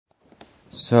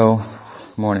So,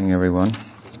 morning everyone.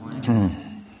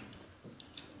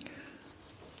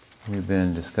 We've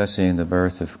been discussing the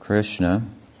birth of Krishna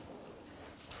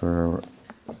for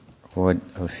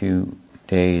a few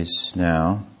days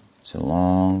now. It's a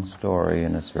long story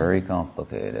and it's very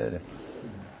complicated.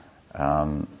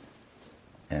 And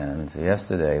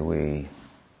yesterday we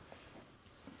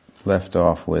left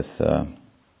off with a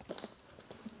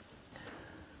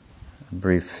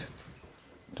brief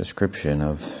description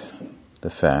of the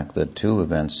fact that two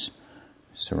events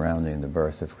surrounding the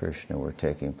birth of Krishna were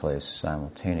taking place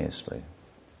simultaneously.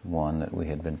 One that we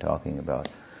had been talking about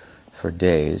for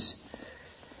days,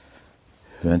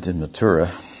 event in Mathura,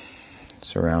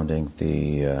 surrounding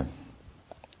an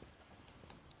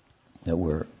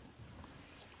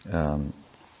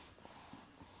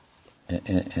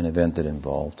event that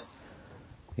involved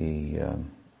the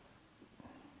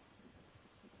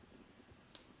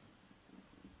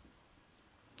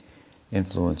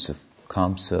influence of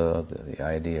Kamsa, the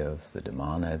idea of the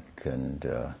demonic and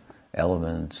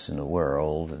elements in the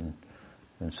world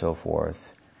and so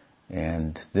forth.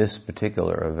 And this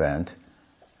particular event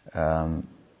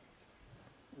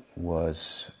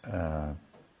was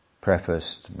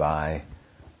prefaced by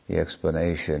the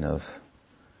explanation of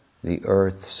the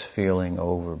earth's feeling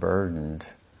overburdened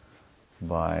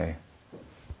by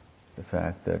the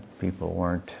fact that people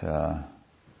weren't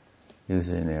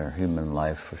using their human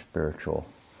life for spiritual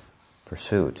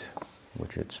pursuit,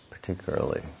 which it's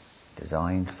particularly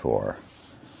designed for,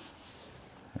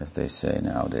 as they say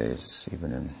nowadays,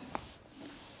 even in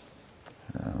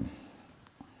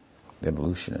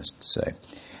evolutionists say.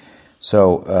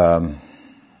 So, of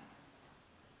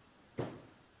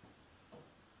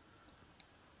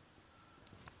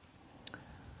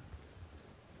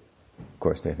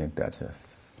course, they think that's a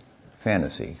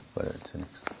fantasy, but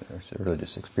it's a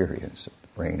religious experience that the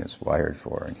brain is wired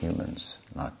for in humans,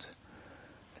 not to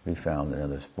be found in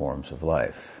other forms of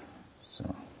life.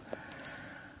 So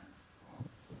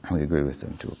we agree with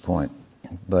them to a point.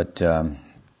 But the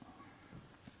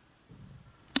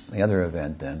other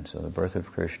event then, so the birth of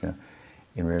Krishna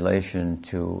in relation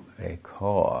to a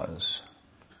cause,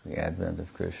 the advent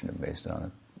of Krishna based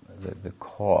on the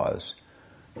cause.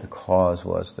 The cause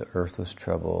was the earth was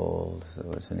troubled,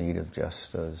 there was a need of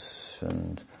justice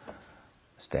and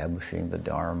establishing the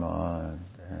Dharma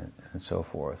and so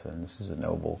forth. And this is a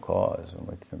noble cause, and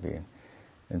we can be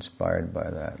inspired by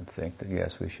that and think that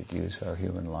yes, we should use our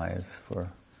human life for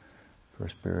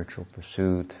spiritual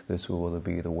pursuit. This will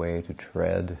be the way to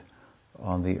tread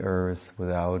on the earth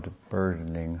without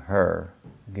burdening her,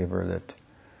 give her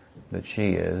that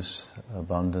she is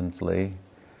abundantly.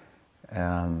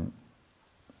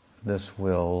 This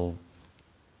will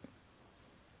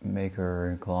make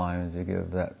her inclined to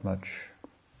give that much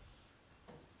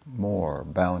more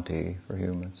bounty for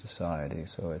human society.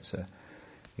 So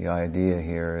the idea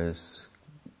here is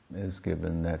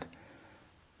given that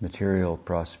material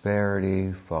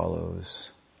prosperity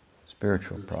follows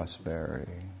spiritual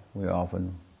prosperity. We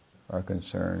often are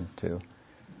concerned to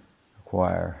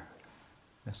acquire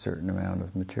a certain amount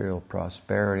of material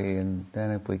prosperity, and then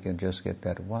if we can just get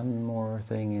that one more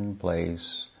thing in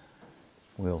place,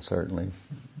 we'll certainly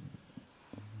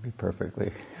be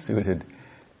perfectly suited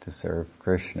to serve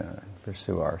Krishna and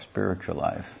pursue our spiritual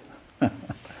life.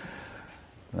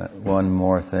 That one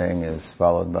more thing is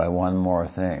followed by one more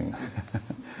thing.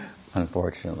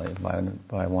 Unfortunately,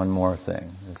 by one more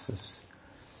thing. This is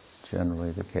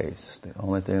generally the case. The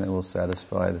only thing that will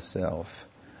satisfy the self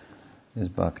is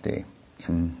bhakti.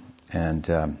 And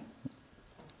the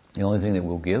only thing that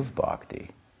will give bhakti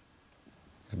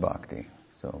is bhakti.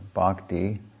 So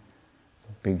bhakti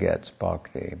begets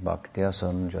bhakti. Bhaktya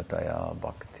sanjataya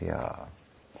bhaktya.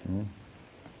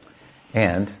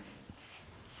 And,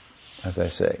 as I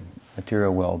say,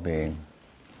 material well-being,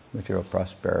 material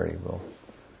prosperity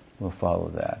will follow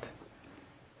that.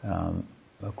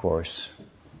 Of course,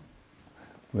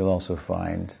 we'll also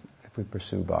find if we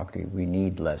pursue bhakti, we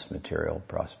need less material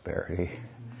prosperity.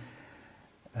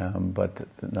 But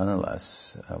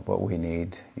nonetheless, what we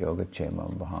need,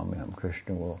 yogacchemam bahamyam,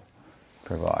 Krishna will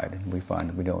provide. And we find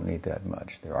that we don't need that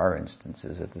much. There are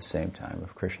instances at the same time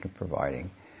of Krishna providing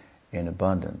in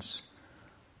abundance,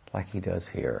 like he does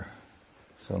here.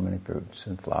 So many fruits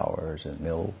and flowers and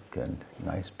milk and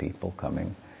nice people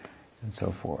coming and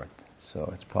so forth.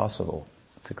 So it's possible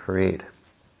to create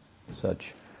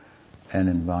such an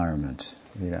environment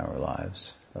in our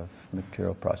lives of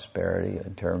material prosperity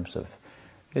in terms of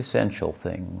essential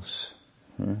things,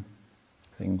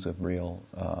 things of real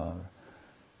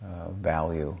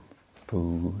value,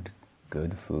 food,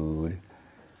 good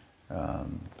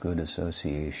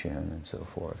association, and so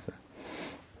forth.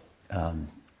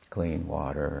 clean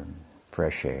water,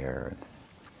 fresh air,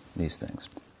 these things.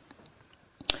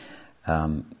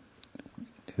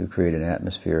 To create an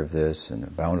atmosphere of this and a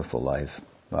bountiful life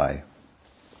by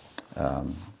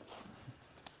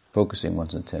focusing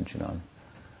one's attention on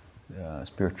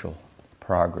spiritual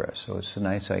progress. So it's a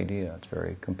nice idea. It's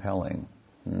very compelling.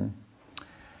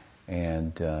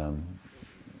 And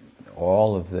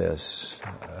all of this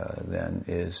then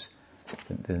is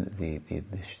the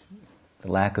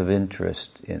lack of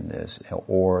interest in this,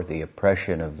 or the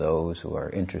oppression of those who are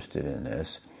interested in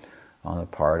this on the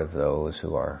part of those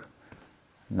who are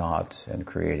not, and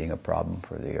creating a problem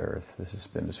for the earth. This has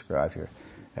been described here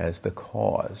as the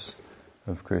cause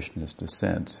of Krishna's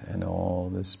descent, and all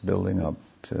this building up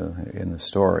to, in the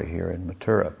story here in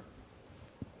Mathura.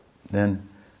 Then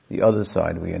the other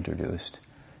side we introduced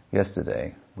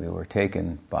yesterday. We were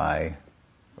taken by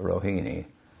Rohini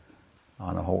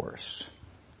on a horse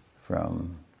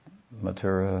from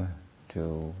Mathura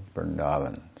to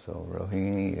Vrindavan. So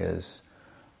Rohini is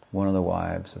one of the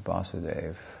wives of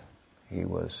Vasudeva. He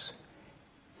was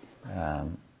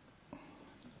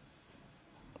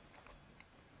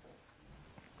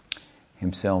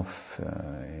himself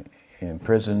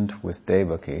imprisoned with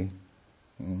Devaki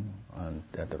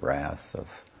at the wrath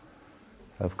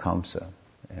of Kamsa,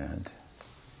 and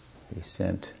he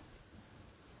sent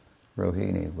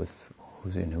Rohini,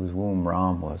 in whose womb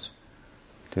Ram was,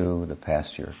 to the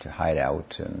pasture to hide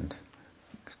out and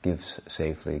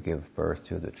safely give birth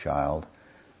to the child.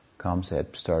 Kamsa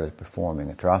had started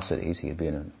performing atrocities. He had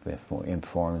been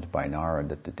informed by Narad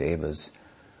that the Devas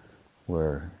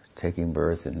were taking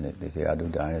birth in the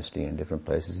Yadu dynasty in different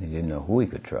places, and he didn't know who he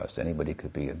could trust. Anybody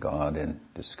could be a god in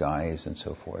disguise and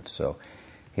so forth. So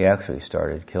he actually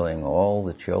started killing all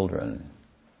the children,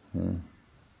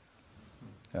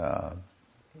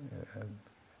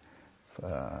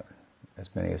 as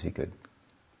many as he could.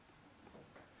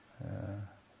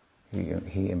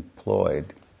 He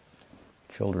employed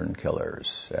children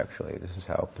killers, actually. This is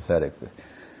how pathetic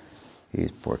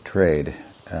he's portrayed.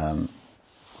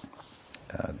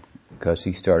 Because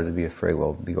he started to be afraid.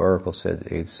 Well, the oracle said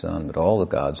eighth son, but all the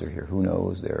gods are here. Who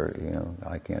knows?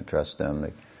 I can't trust them.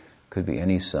 They could be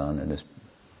any son in this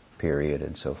period,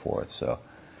 and so forth. So,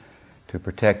 to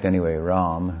protect anyway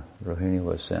Ram, Rohini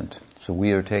was sent. So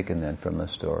we are taken then from the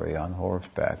story on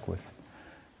horseback with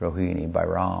Rohini by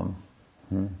Ram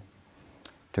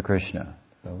to Krishna.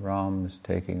 So Ram is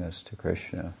taking us to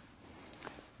Krishna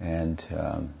and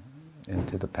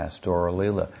into the pastoral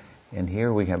Leela. And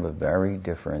here we have a very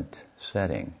different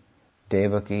setting.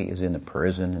 Devaki is in a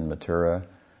prison in Mathura,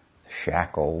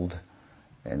 shackled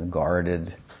and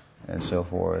guarded and so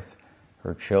forth.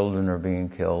 Her children are being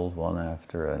killed one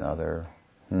after another.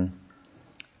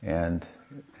 And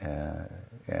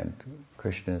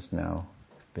Krishna has now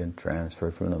been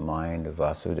transferred from the mind of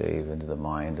Vasudeva into the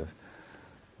mind of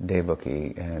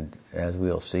Devaki. And as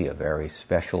we'll see, a very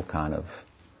special kind of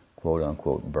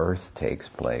quote-unquote birth takes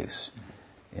place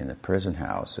in the prison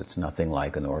house. It's nothing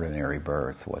like an ordinary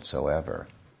birth whatsoever.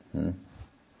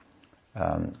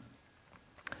 So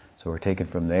we're taken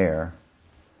from there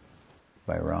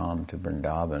by Ram to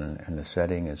Vrindavan, and the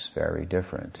setting is very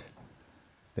different.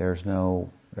 There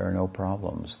are no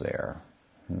problems there.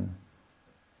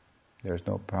 There's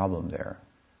no problem there.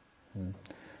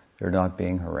 They're not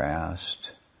being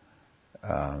harassed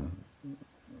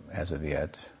as of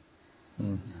yet.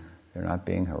 They're not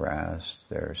being harassed.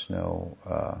 There's no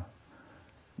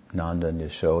Nanda and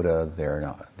Yashoda. They're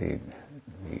not the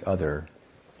other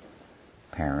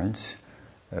parents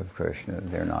of Krishna.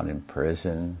 They're not in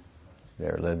prison.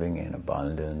 They're living in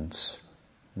abundance.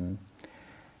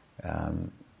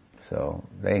 So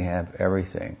they have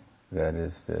everything. That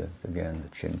is the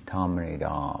Chintamani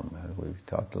Dham. We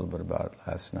talked a little bit about it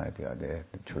last night. The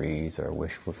trees are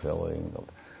wish fulfilling.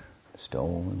 The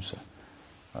stones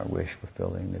are wish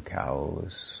fulfilling. The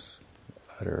cows,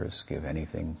 udders give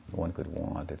anything one could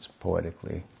want. It's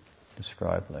poetically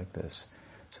described like this.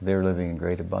 So they're living in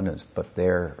great abundance, but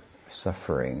they're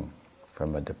suffering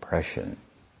from a depression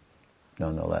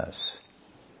nonetheless.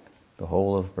 The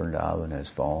whole of Vrindavan has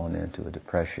fallen into a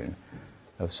depression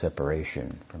of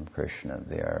separation from Krishna.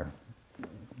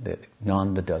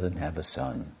 Nanda doesn't have a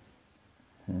son.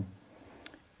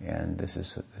 And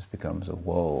this becomes a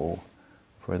woe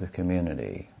for the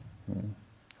community,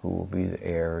 who will be the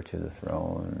heir to the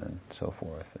throne and so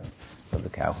forth, of the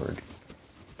cowherd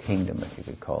kingdom, if you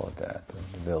could call it that,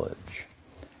 the village.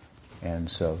 And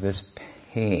so this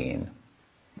pain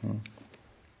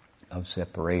of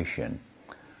separation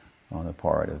on the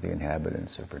part of the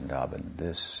inhabitants of Vrindavan,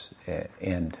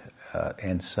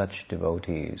 and such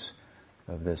devotees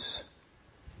this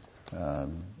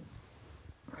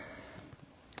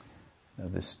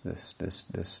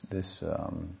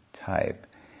type,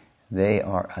 they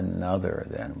are another,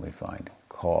 then we find,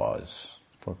 cause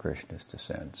for Krishna's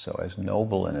descent. So as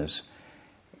noble and as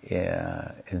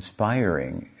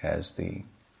inspiring as the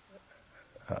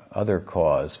other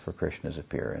cause for Krishna's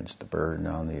appearance, the burden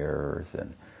on the earth,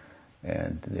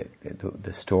 and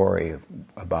the story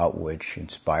about which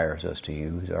inspires us to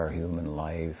use our human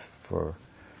life for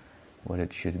what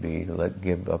it should be, to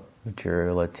give up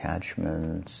material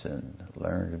attachments and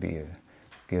learn to be a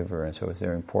giver, and so it's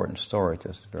an important story. It's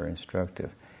just very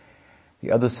instructive.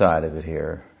 The other side of it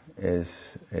here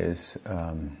is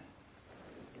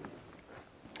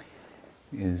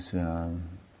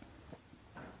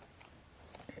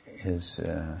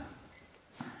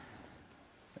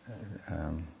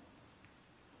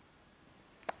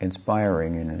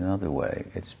inspiring in another way.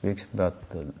 It speaks about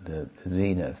the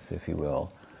zenith, if you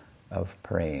will, of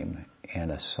prema,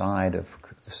 and the side of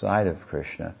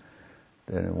Krishna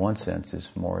that in one sense is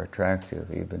more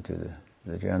attractive even to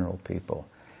the general people.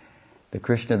 The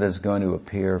Krishna that's going to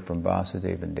appear from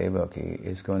Vasudeva and Devaki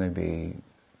is going to be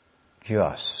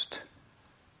just.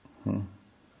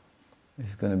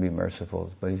 He's going to be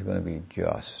merciful, but he's going to be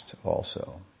just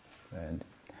also, and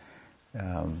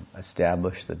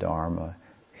establish the Dharma.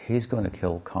 He's going to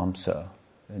kill Kamsa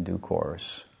in due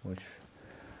course,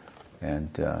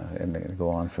 and then go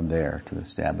on from there to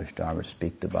establish Dharma,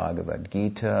 speak the Bhagavad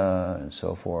Gita, and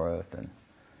so forth.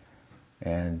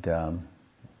 And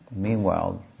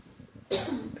meanwhile,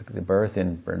 the birth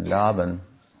in Vrindavan,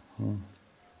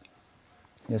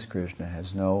 this Krishna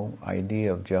has no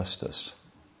idea of justice.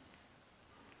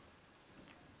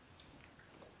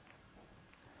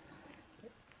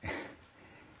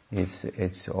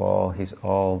 He's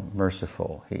all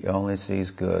merciful. He only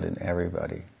sees good in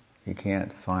everybody. He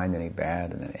can't find any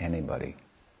bad in anybody.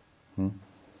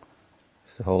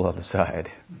 It's the whole other side.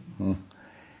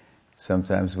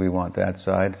 Sometimes we want that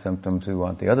side, sometimes we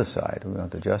want the other side. We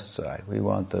want the just side. We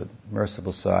want the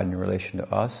merciful side in relation to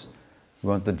us. We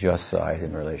want the just side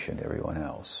in relation to everyone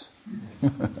else.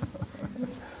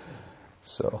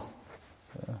 So,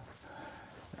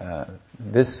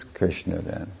 this Krishna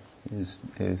then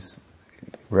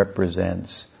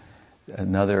represents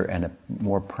another and a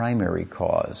more primary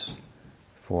cause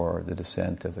for the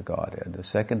descent of the Godhead. The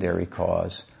secondary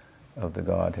cause of the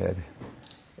Godhead,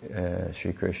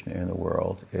 Sri Krishna in the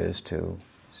world, is to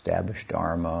establish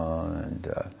Dharma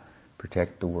and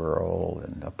protect the world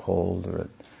and uphold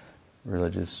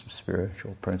religious,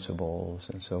 spiritual principles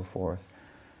and so forth.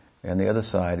 And the other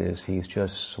side is he's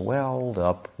just swelled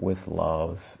up with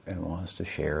love and wants to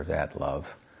share that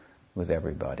love with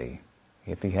everybody.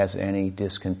 If he has any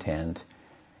discontent,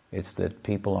 it's that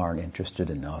people aren't interested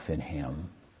enough in him.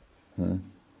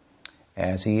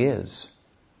 As he is.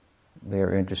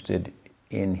 They're interested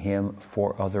in him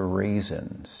for other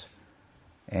reasons.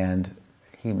 And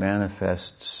he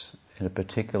manifests in a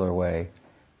particular way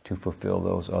to fulfill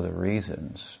those other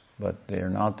reasons. But they're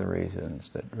not the reasons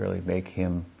that really make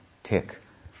him tick,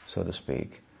 so to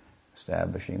speak,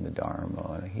 establishing the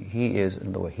Dharma. He is,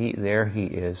 in the way he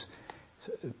is,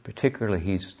 particularly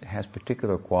he has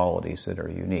particular qualities that are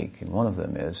unique, and one of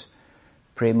them is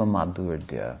prema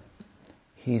madhurya.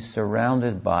 He's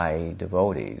surrounded by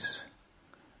devotees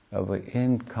of an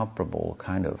incomparable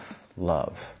kind of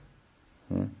love,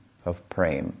 of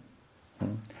prema.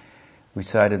 We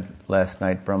cited last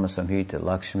night Brahma Samhita,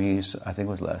 Lakshmi's, I think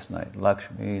it was last night,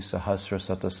 Lakshmi Sahasra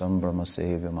Sata Sambrahma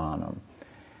Sevimanam.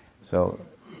 So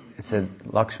it said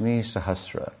Lakshmi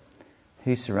Sahasra.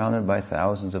 He's surrounded by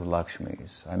thousands of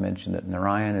Lakshmis. I mentioned that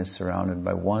Narayan is surrounded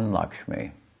by one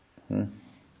Lakshmi.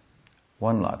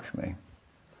 One Lakshmi.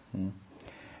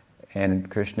 And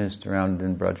Krishna is surrounded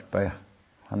in Braj by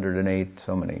 108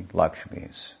 so many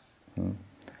Lakshmis.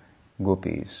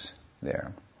 Gopis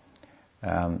there.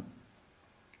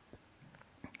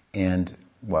 And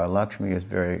while Lakshmi is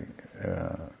very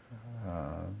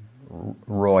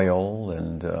royal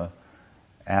and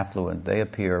affluent, they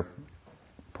appear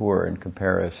poor in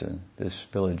comparison, this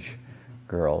village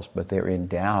girls, but they're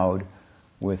endowed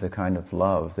with a kind of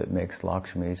love that makes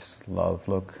Lakshmi's love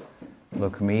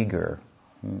look meager.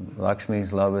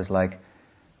 Lakshmi's love is like,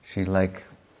 she's like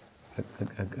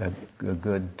a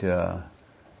good,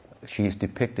 she's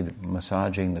depicted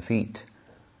massaging the feet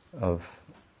of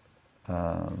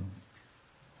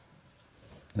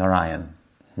Narayan.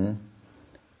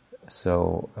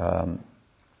 So,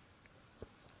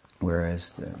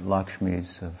 whereas the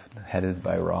Lakshmis, headed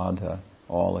by Radha,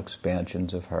 all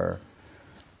expansions of her,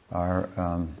 are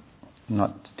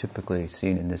not typically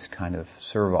seen in this kind of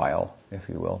servile, if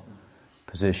you will,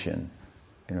 position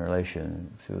in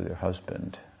relation to their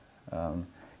husband.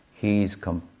 He's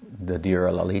the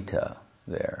dear Lalita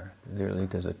there. Dear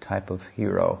Lalita is a type of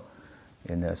hero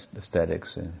in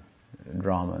aesthetics and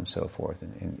drama and so forth,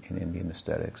 in Indian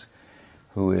aesthetics,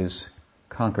 who is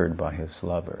conquered by his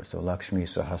lover. So Lakshmi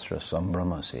Sahasra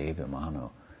Sambrama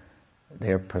Sevamano.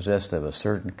 They are possessed of a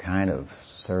certain kind of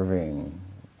serving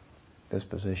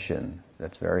disposition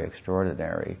that's very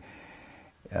extraordinary.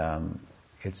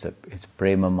 It's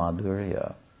prema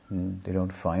madhurya. They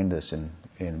don't find this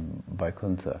in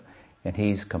Vaikuntha. And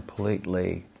he's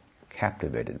completely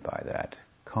captivated by that,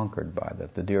 conquered by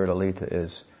that. The dear Lalita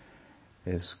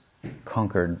is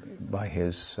conquered by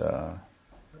his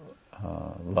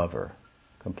lover,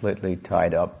 completely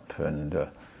tied up and,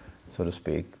 so to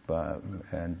speak,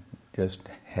 and just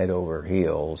head over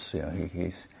heels.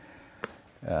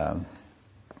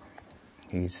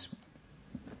 He's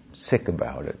sick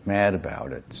about it, mad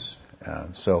about it.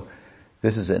 So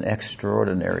this is an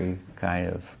extraordinary kind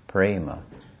of prema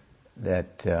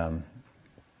that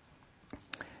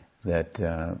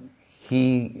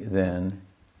he then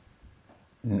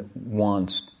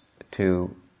wants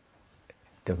to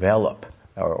develop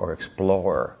or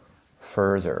explore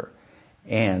further,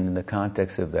 and in the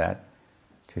context of that,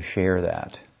 to share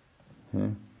that.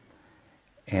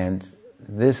 And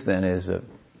this then is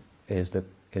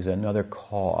another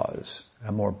cause,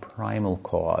 a more primal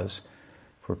cause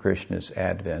for Krishna's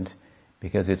advent,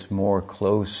 because it's more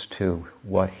close to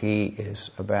what he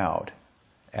is about.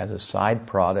 As a side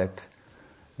product,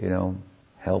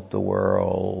 help the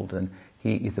world, and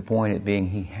the point of being,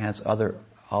 he has other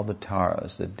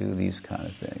avatars that do these kind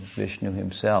of things. Vishnu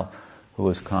himself, who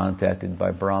was contacted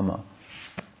by Brahma,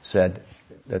 said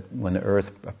that when the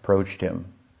earth approached him,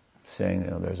 saying,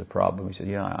 there's a problem, he said,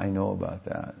 yeah, I know about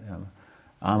that.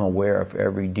 I'm aware of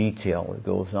every detail that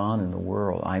goes on in the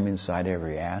world. I'm inside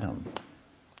every atom,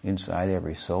 inside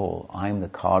every soul. I'm the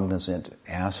cognizant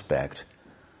aspect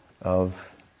of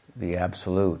the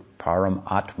Absolute, Param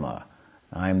Atma.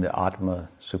 I'm the Atma,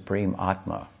 Supreme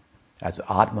Atma. As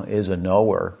Atma is a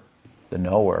knower, the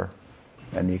knower,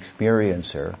 and the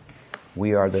experiencer,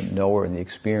 we are the knower and the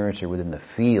experiencer within the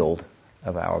field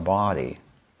of our body.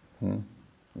 The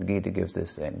Gita gives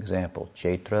this example.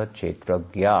 Chetra,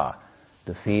 Chetragya.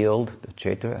 The field, the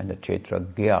Chetra, and the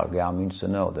Chetragya. Gya means to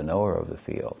know, the knower of the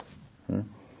field.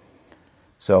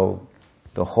 So,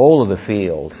 the whole of the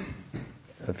field,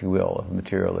 if you will, of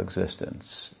material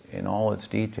existence, in all its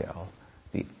detail,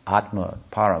 the Atma,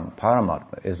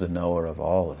 Paramatma, is the knower of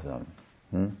all of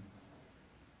them.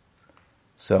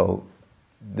 So,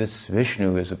 this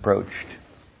Vishnu is approached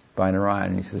by Narayan,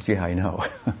 and he says, yeah, I know.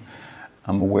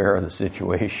 I'm aware of the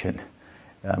situation.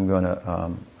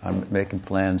 I'm making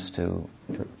plans to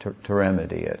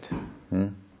remedy it,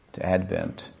 to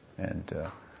advent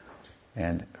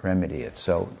and remedy it.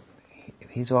 So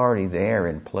he's already there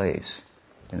in place,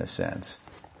 in a sense,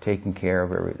 taking care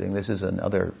of everything. This is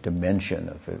another dimension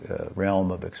of a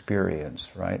realm of experience,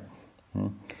 right?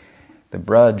 The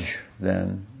Braj,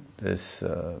 then,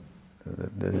 the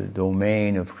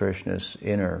domain of Krishna's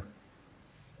inner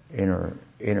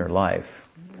life.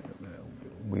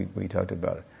 We talked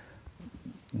about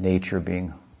nature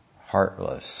being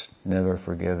heartless, never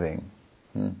forgiving.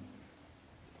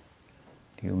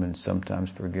 Humans sometimes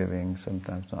forgiving,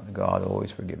 sometimes not. God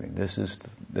always forgiving. This is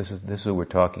what we're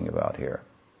talking about here.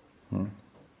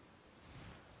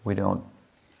 We don't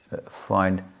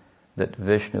find that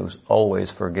Vishnu's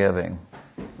always forgiving.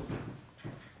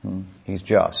 He's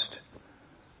just.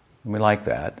 We like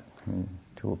that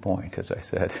to a point, as I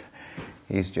said.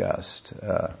 He's just.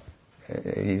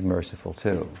 He's merciful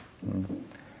too.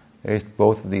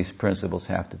 Both of these principles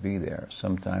have to be there.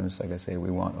 Sometimes, like I say,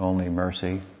 we want only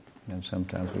mercy, and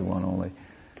sometimes we want only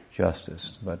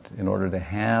justice. But in order to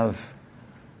have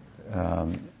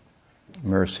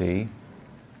mercy,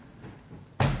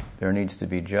 there needs to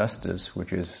be justice,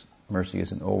 which is, mercy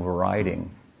is an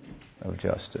overriding of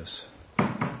justice.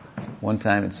 One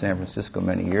time in San Francisco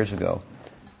many years ago,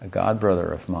 a godbrother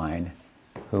of mine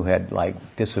who had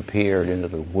disappeared into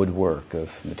the woodwork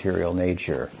of material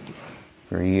nature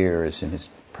for years, and his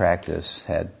practice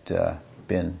had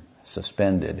been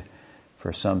suspended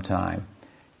for some time.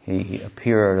 He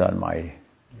appeared on my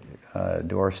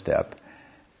doorstep,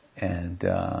 and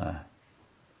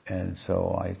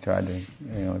so I tried to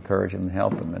encourage him and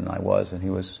help him, and he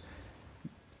was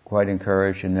quite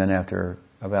encouraged. And then after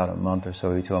about a month or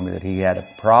so, he told me that he had a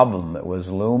problem that was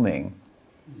looming.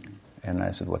 And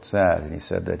I said, what's that? And he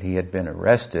said that he had been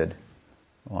arrested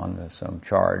on some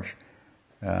charge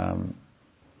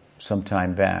some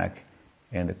time back,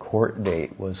 and the court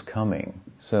date was coming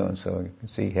soon. So you can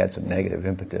see he had some negative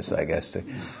impetus, I guess, to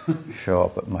show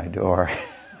up at my door.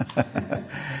 But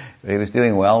he was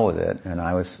doing well with it, and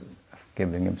I was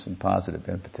giving him some positive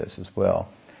impetus as well.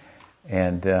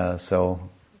 And so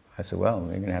I said, well,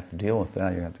 you're going to have to deal with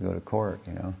that. You're going to have to go to court,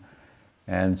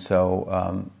 And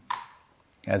so,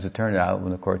 as it turned out,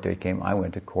 when the court date came, I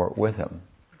went to court with him.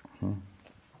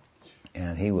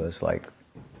 And he was like,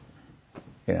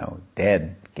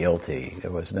 dead guilty.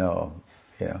 There was no,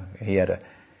 he had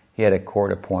a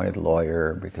court-appointed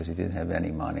lawyer because he didn't have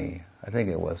any money. I think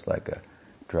it was like a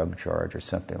drug charge or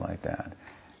something like that.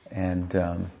 And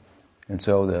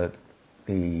so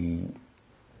the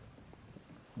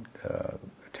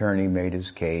attorney made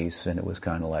his case, and it was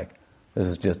kind of like, this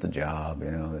is just a job,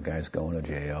 the guy's going to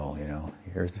jail,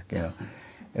 here's, and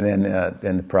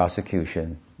then the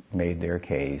prosecution made their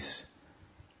case,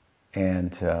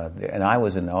 and I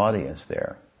was in the audience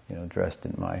there, dressed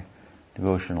in my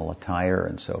devotional attire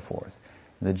and so forth.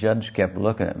 The judge kept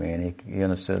looking at me, and he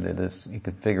understood that he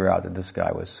could figure out that this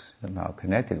guy was somehow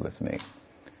connected with me.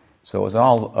 So it was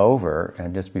all over,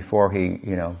 and just before he,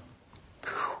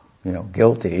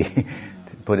 guilty,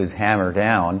 to put his hammer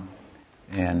down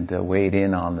and weighed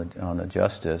in on the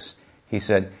justice, he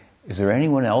said, "Is there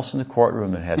anyone else in the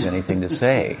courtroom that has anything to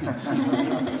say?"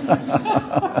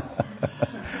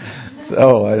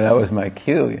 So that was my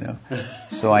cue,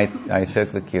 So I took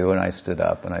the cue and I stood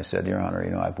up and I said, "Your Honor,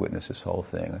 I've witnessed this whole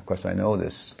thing. Of course, I know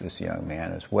this young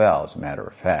man as well, as a matter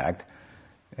of fact,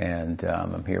 and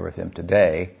I'm here with him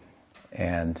today.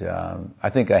 And I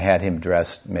think I had him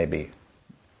dressed maybe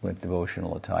with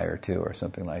devotional attire too, or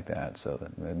something like that. So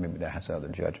that maybe that's how the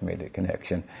judge made the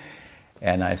connection.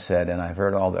 And I said, and I've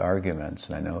heard all the arguments,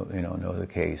 and I know the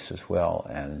case as well.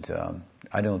 And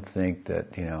I don't think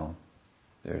that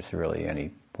there's really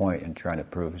any point in trying to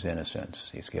prove his innocence.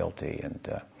 He's guilty, and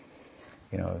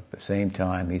at the same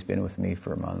time, he's been with me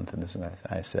for a month, and this and that.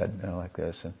 I said like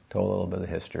this, and told a little bit of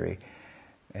the history,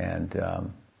 and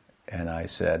I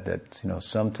said that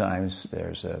sometimes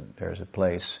there's a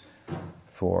place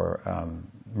for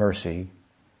mercy.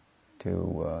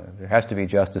 There has to be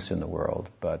justice in the world,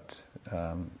 but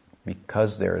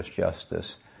because there is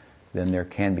justice, then there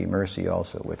can be mercy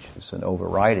also, which is an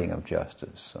overriding of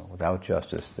justice. So without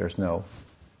justice, there's no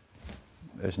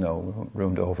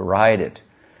room to override it.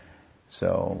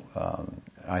 So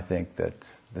I think that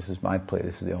this is my place.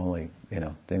 This is the only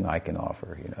thing I can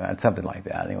offer. And something like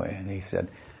that anyway. And he said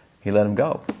he let him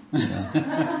go.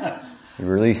 He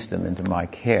released him into my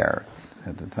care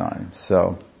at the time.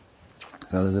 So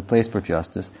there's a place for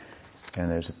justice, and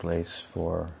there's a place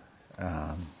for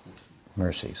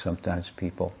mercy. Sometimes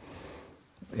people,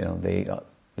 they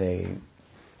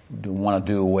want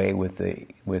to do away with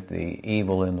the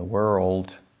evil in the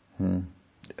world, and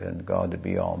God to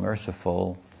be all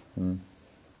merciful.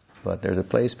 But there's a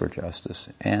place for justice,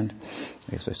 and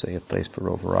as I say, a place for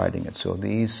overriding it. So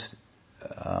these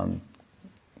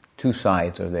two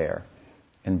sides are there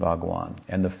in Bhagavan.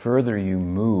 And the further you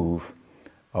move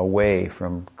away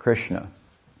from Krishna,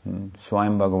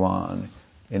 Swayam Bhagavan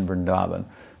in Vrindavan,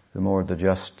 the more the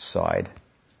just side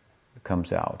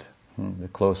comes out. The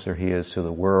closer he is to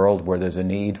the world where there's a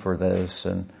need for this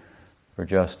and for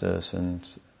justice and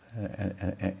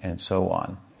so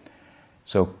on.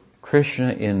 So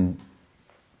Krishna in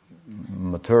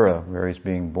Mathura, where he's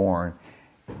being born,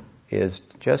 is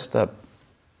just a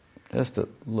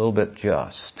little bit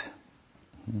just.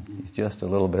 He's just a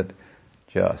little bit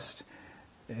just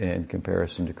in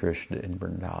comparison to Krishna in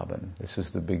Vrindavan. This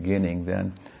is the beginning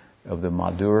then of the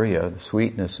madhurya, the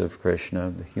sweetness of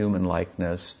Krishna, the human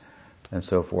likeness, and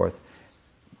so forth,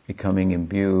 becoming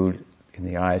imbued in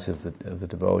the eyes of the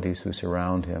devotees who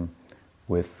surround him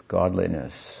with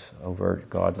godliness, overt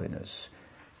godliness.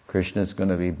 Krishna is going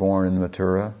to be born in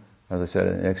Mathura, as I said,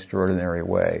 in an extraordinary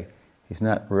way. He's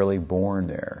not really born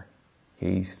there.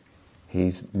 He's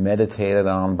meditated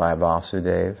on by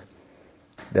Vasudeva.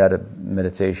 That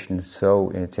meditation is so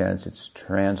intense, it's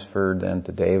transferred then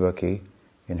to Devaki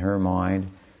in her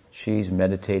mind. She's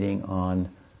meditating on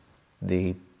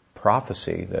the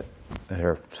prophecy that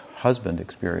her husband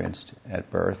experienced at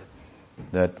birth,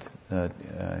 that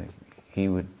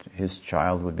his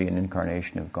child would be an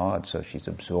incarnation of God. So she's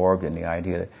absorbed in the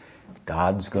idea that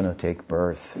God's going to take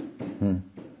birth.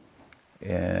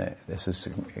 This is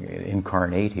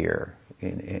incarnate here.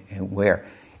 In where?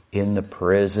 In the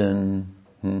prison,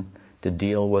 to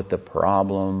deal with the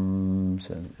problems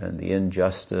and the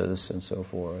injustice and so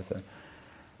forth,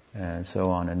 and so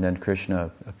on. And then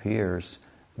Krishna appears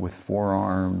with 4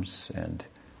 arms and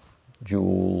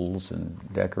jewels and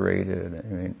decorated. I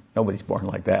mean, nobody's born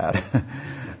like that,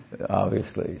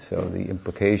 obviously. So the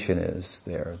implication is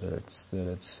there that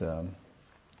it's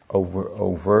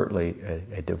overtly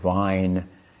a divine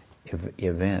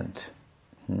event.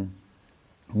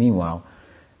 Meanwhile,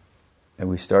 and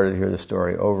we started to hear the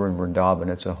story over in Vrindavan,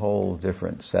 it's a whole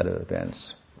different set of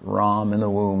events. Ram in the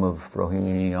womb of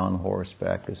Rohini on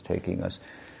horseback is taking us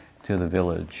to the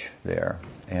village there.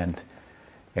 And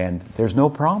there's no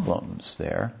problems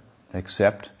there,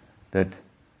 except that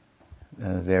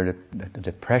the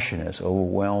depression has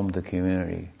overwhelmed the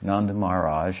community. Nanda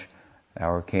Maharaj,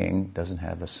 our king, doesn't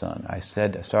have a son. I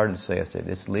said this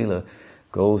Leela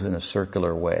goes in a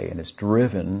circular way, and it's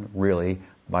driven really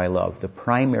by love. The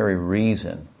primary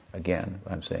reason, again,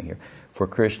 I'm saying here, for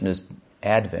Krishna's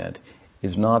advent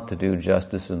is not to do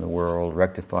justice in the world,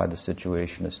 rectify the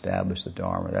situation, establish the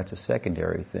Dharma. That's a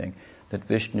secondary thing that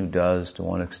Vishnu does to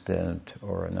one extent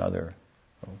or another.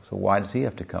 So why does he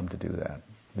have to come to do that?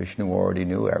 Vishnu already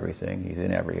knew everything. He's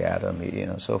in every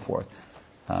atom, so forth.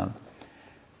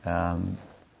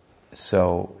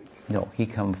 So, no, he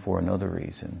come for another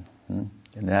reason.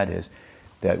 And that is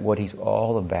that what he's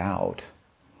all about,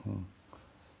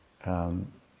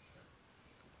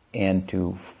 and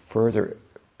to further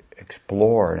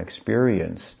explore and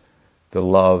experience the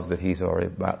love that he's already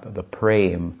about, the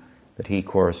prem that he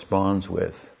corresponds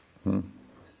with,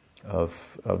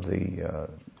 of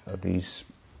these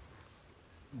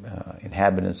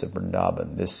inhabitants of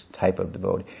Vrindavan, this type of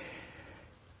devotee,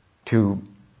 to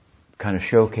kind of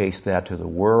showcase that to the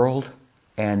world.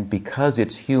 And because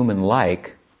it's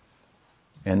human-like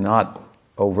and not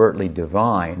overtly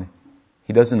divine,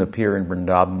 he doesn't appear in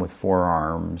Vrindavan with four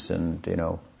arms and,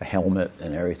 a helmet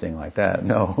and everything like that.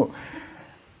 No.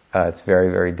 It's very,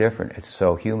 very different. It's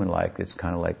so human-like, it's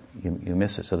kind of like you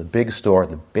miss it. So the big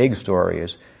story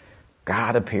is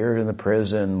God appeared in the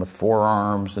prison with four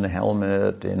arms and a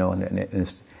helmet,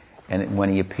 and when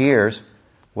he appears,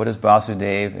 what does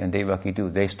Vasudeva and Devaki do?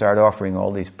 They start offering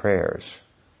all these prayers.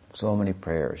 So many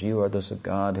prayers. You are the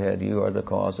Godhead, you are the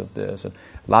cause of this. A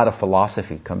lot of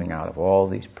philosophy coming out of all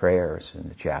these prayers in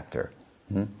the chapter.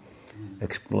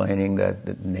 Explaining that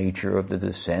the nature of the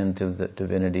descent of the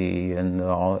divinity and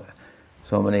all.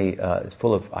 So many, it's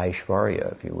full of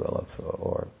Aishvarya, if you will,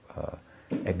 or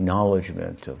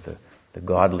acknowledgement of the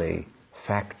godly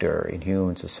factor in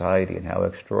human society and how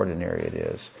extraordinary it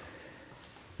is.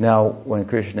 Now, when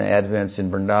Krishna advents in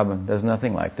Vrindavan, there's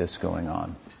nothing like this going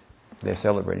on. They're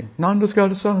celebrating, Nanda's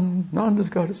got a son, Nanda's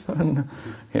got a son.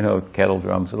 Kettle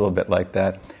drums, a little bit like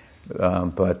that.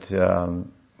 But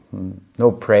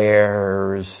no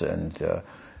prayers and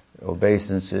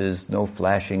obeisances, no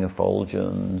flashing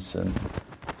effulgence, and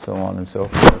so on and so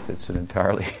forth. It's an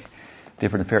entirely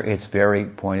different affair. Its very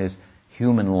point is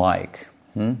human-like.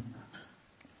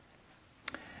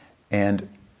 And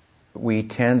we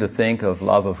tend to think of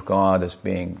love of God as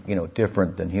being,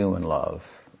 different than human love.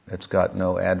 It's got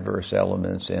no adverse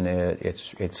elements in it.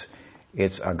 It's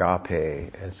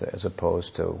agape as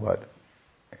opposed to what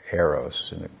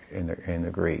eros in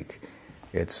the Greek.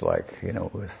 It's like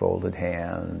with folded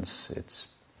hands. It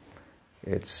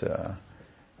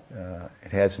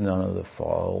has none of the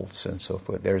faults and so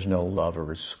forth. There's no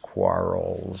lovers'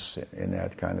 quarrels in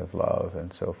that kind of love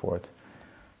and so forth,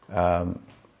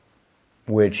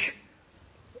 which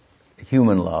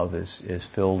human love is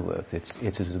filled with.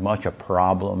 It's as much a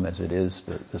problem as it is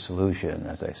the solution.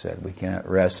 As I said, we can't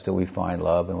rest till we find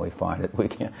love, and we find it.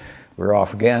 We're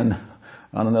off again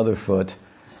on another foot,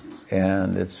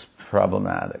 and it's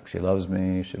problematic. She loves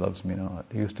me not.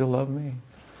 Do you still love me?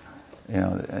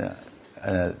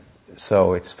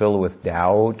 So it's filled with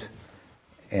doubt,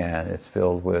 and it's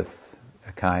filled with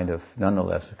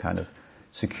nonetheless a kind of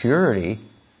security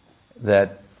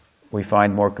that we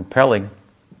find more compelling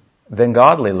than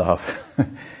godly love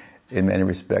in many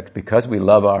respects. Because we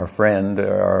love our friend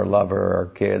or our lover, our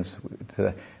kids,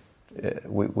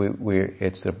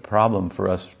 it's a problem for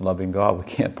us loving God. We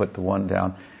can't put the one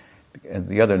down and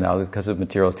the other now because of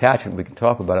material attachment. We can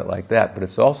talk about it like that, but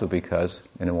it's also because,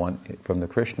 from the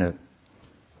Krishna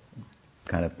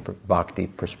kind of bhakti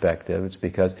perspective, it's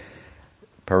because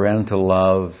parental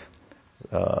love,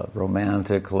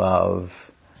 romantic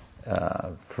love,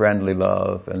 friendly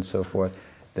love, and so forth,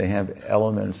 they have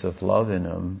elements of love in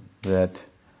them that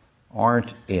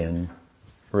aren't in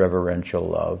reverential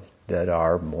love, that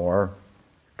are more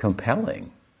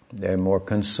compelling. They're more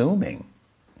consuming.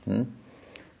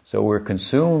 So we're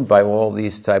consumed by all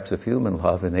these types of human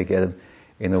love, and they get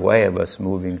in the way of us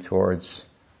moving towards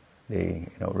the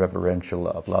reverential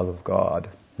love of God.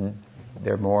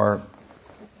 They're more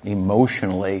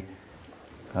emotionally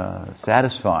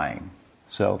satisfying.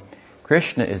 So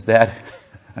Krishna is that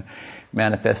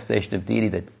manifestation of deity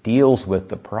that deals with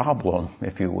the problem,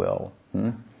 if you will,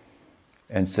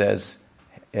 and says,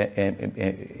 and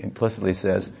implicitly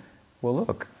says, well,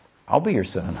 look, I'll be your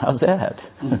son. How's that?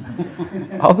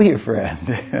 I'll be your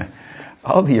friend.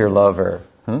 I'll be your lover.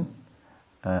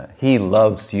 He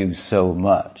loves you so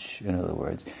much, in other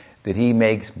words, that he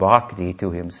makes bhakti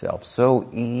to himself so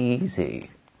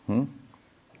easy,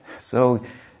 so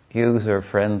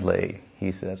user-friendly.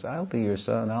 He says, I'll be your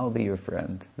son, I'll be your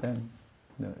friend. Then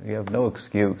you have no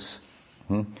excuse.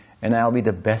 And I'll be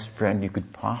the best friend you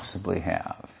could possibly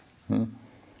have.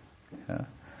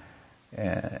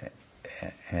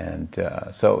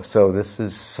 So this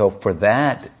is, so for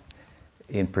that,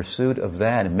 in pursuit of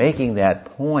that, and making that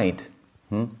point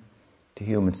to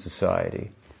human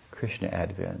society, Krishna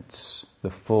advents,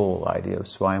 the full idea of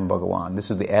Swayam Bhagavan.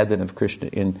 This is the advent of Krishna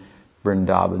in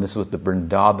Vrindavan. This is what the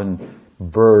Vrindavan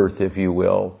birth, if you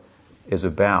will, is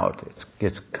about.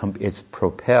 It's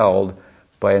propelled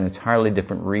by an entirely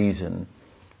different reason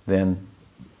than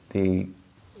the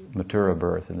Mathura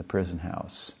birth in the prison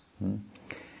house.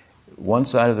 One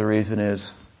side of the reason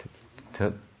is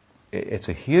it's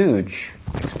a huge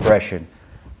expression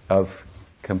of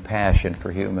compassion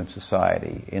for human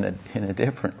society in a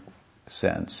different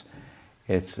sense.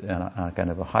 It's on a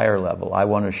kind of a higher level. I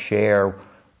want to share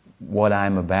what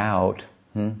I'm about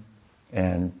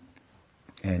and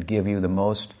give you the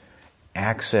most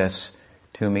access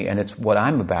to me, and it's what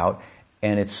I'm about,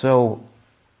 and it's so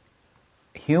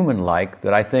human-like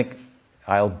that I think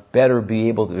I'll better be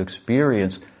able to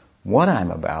experience what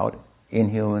I'm about in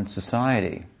human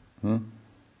society.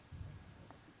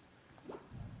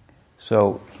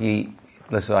 So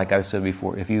like I said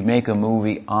before, if you make a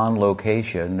movie on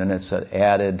location, then it's an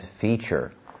added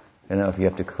feature. If you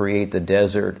have to create the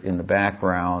desert in the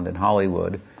background in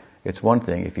Hollywood, it's one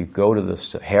thing. If you go to the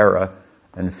Sahara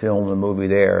and film the movie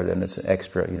there, then it's an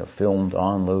extra, filmed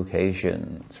on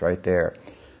location. It's right there.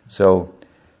 So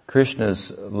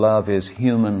Krishna's love is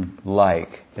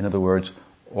human-like. In other words,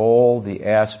 all the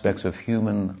aspects of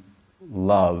human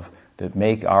love that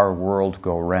make our world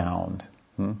go round.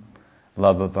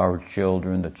 Love of our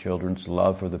children, the children's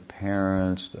love for the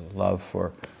parents, the love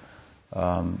for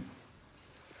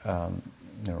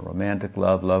romantic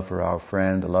love for our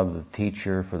friend, the love of the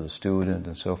teacher for the student,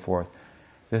 and so forth.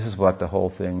 This is what the whole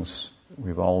thing's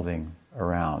revolving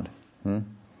around. And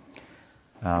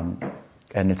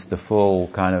it's the full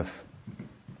kind of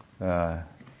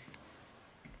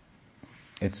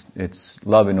it's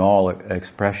love in all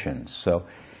expressions. So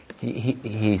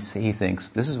he thinks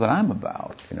this is what I'm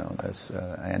about,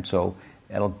 and so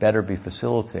it'll better be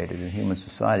facilitated in human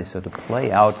society. So to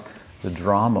play out the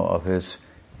drama of his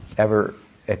ever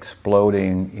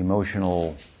exploding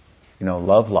emotional,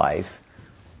 love life,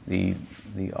 the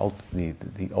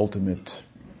ultimate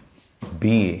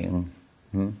being,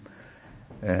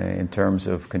 in terms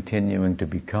of continuing to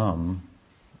become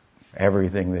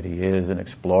everything that he is and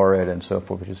explore it and so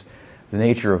forth, which is the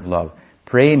nature of love.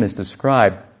 Prem is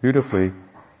described beautifully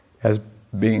as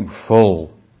being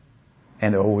full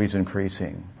and always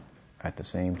increasing at the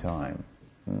same time.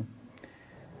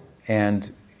 And,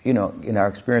 in our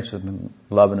experience of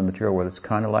love in the material world, it's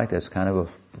kind of like that. It's kind of a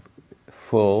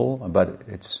full, but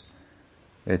it's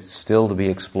still to be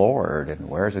explored, and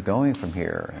where's it going from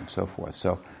here, and so forth.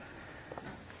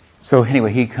 So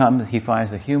anyway, he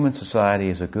finds that human society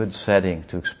is a good setting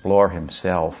to explore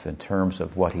himself in terms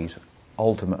of what he's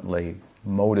ultimately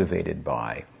motivated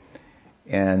by.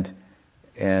 And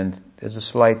there's a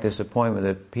slight disappointment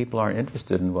that people aren't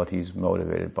interested in what he's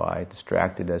motivated by,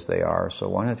 distracted as they are. So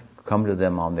why not come to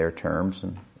them on their terms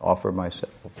and offer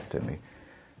myself to me?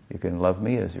 You can love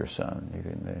me as your son.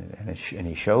 And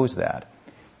he shows that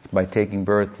by taking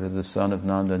birth as the son of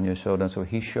Nanda and Yashoda. So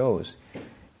he shows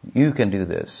you can do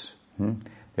this.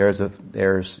 There's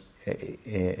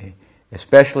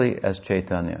especially as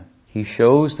Chaitanya, he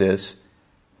shows this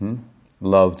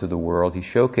love to the world. He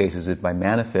showcases it by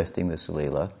manifesting this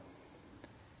Leela.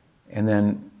 And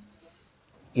then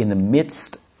in the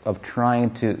midst of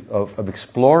trying of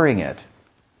exploring it,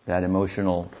 that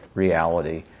emotional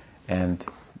reality and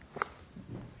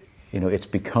its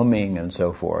becoming and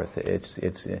so forth,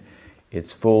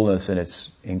 its fullness and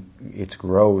its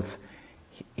growth,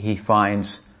 he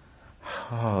finds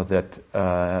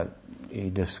that he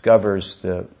discovers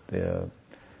the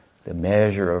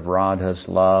measure of Radha's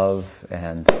love,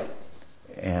 and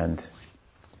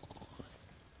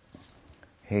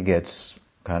he gets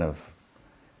kind of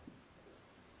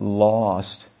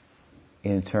lost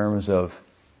in terms of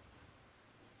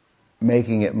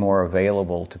making it more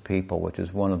available to people, which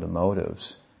is one of the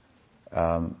motives.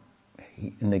 In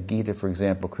the Gita, for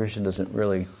example, Krishna doesn't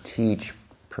really teach,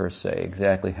 per se,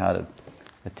 exactly how to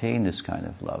attain this kind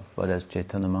of love. But as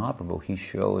Chaitanya Mahaprabhu, he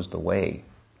shows the way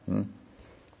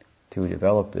to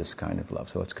develop this kind of love.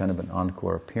 So it's kind of an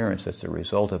encore appearance that's a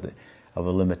result of a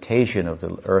limitation of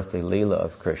the earthly Leela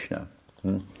of Krishna.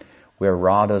 Where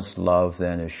Radha's love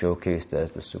then is showcased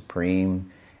as the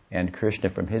supreme, and Krishna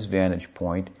from his vantage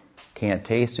point can't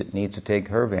taste it, needs to take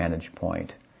her vantage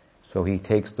point. So he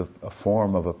takes a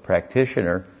form of a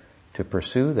practitioner to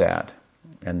pursue that,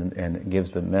 and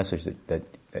gives the message that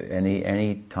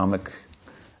any tamic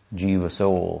jiva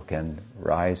soul can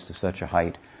rise to such a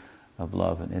height of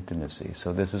love and intimacy.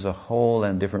 So this is a whole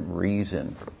and different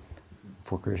reason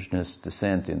for Krishna's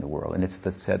descent in the world, and it's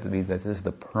said to be that this is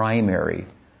the primary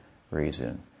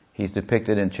reason. He's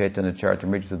depicted in Chaitanya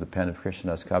Charitamrita through the pen of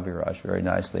Krishnadas Kaviraj very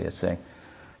nicely as saying,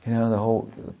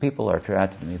 the people are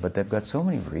attracted to me, but they've got so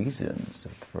many reasons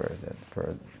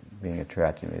for being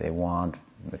attracted to me. They want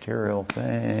material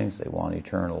things, they want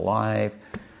eternal life,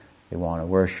 they want to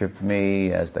worship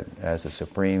me as a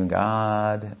supreme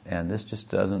God, and this just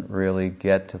doesn't really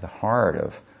get to the heart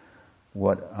of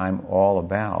what I'm all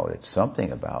about. It's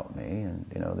something about me, and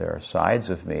there are sides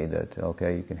of me that,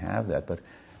 okay, you can have that, but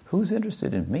who's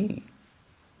interested in me?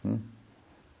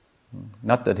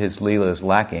 Not that his Leela is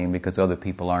lacking because other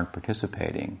people aren't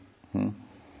participating,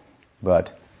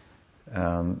 but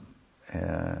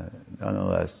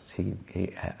nonetheless,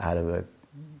 he out of a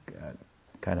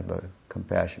kind of a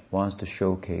compassion wants to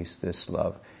showcase this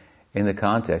love in the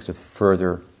context of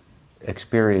further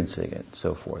experiencing it, and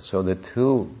so forth. So the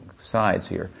two sides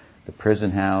here, the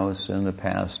prison house and the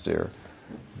pasture,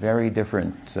 very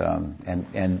different.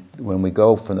 And when we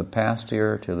go from the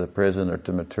pasture to the prison or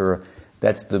to Mathura,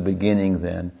 that's the beginning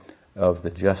then of the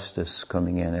justice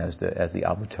coming in as the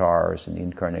avatars and the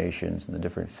incarnations and the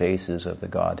different faces of the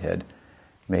Godhead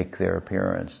make their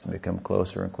appearance, become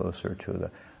closer and closer to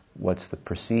what's the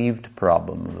perceived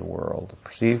problem of the world. The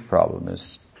perceived problem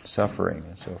is suffering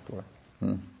and so forth.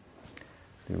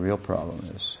 The real problem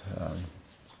is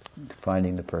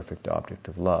finding the perfect object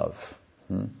of love.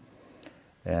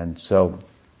 And so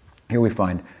here we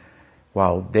find,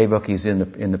 while Devaki's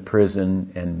in the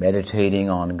prison and meditating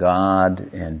on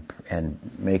God and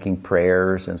making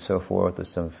prayers and so forth, there's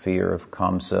some fear of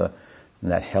Kamsa,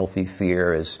 and that healthy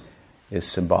fear is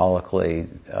symbolically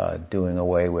doing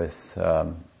away with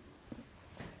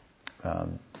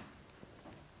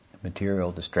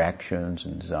material distractions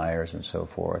and desires and so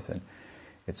forth. And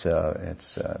it's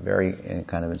very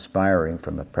kind of inspiring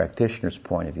from a practitioner's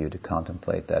point of view to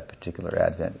contemplate that particular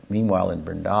advent. Meanwhile, in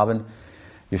Vrindavan,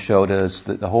 Yashoda's,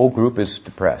 the whole group is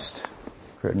depressed.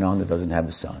 Nanda doesn't have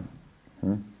the son.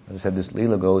 As I said, this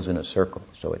Leela goes in a circle,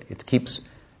 so it keeps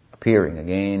appearing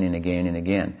again and again and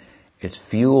again. It's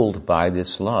fueled by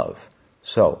this love.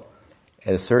 So,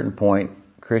 at a certain point,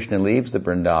 Krishna leaves the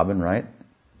Vrindavan, right?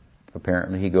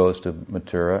 Apparently he goes to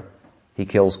Mathura. He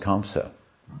kills Kamsa.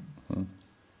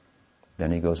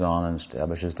 Then he goes on and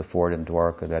establishes the fort in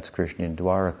Dwarka. That's Krishna in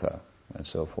Dwarka, and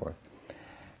so forth.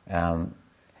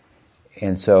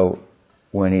 And so,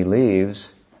 when he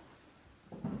leaves,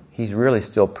 he's really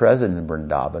still present in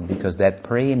Vrindavan because that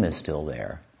prema is still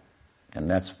there. And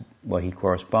that's what he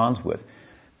corresponds with.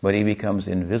 But he becomes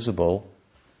invisible.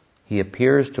 He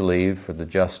appears to leave for the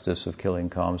justice of killing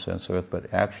Kamsa and so forth,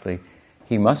 but actually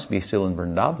he must be still in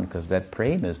Vrindavan because that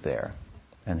prema is there.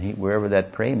 And wherever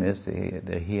that prema is,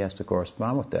 he has to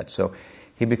correspond with that. So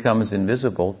he becomes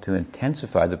invisible to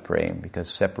intensify the prema because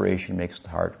separation makes the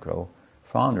heart grow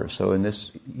fonder. So in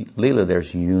this Leela,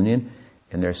 there's union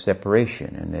and there's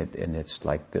separation, and it's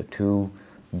like the two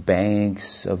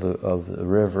banks of the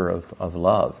river of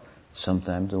love.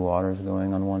 Sometimes the water is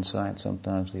going on one side,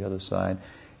 sometimes the other side,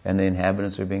 and the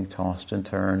inhabitants are being tossed and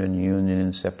turned in union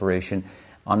and separation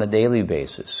on a daily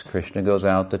basis. Krishna goes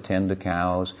out to tend the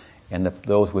cows, and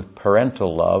those with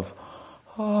parental love,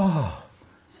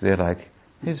 they're like,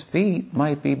 his feet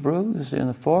might be bruised in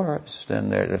the forest,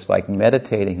 and they're just like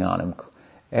meditating on him,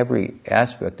 every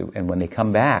aspect. And when they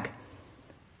come back,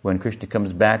 when Krishna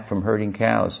comes back from herding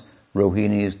cows,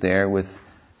 Rohini is there with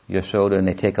Yashoda, and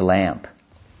they take a lamp,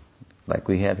 like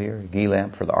we have here, a ghee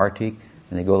lamp for the artik,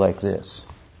 and they go like this.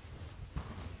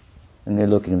 And they're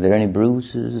looking, are there any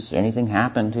bruises? Anything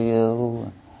happened to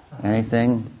you?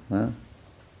 Anything? Huh?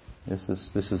 This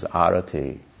is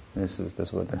arati. This is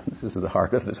the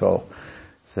heart of this whole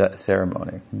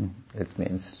ceremony. It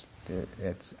means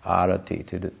it's arati,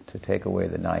 to take away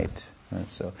the night. Right?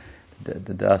 So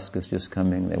the dusk is just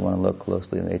coming. They want to look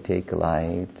closely, and they take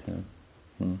light.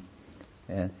 And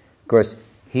of course,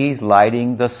 He's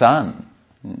lighting the sun.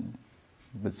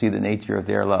 But see the nature of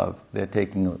their love. They're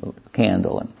taking a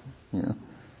candle and,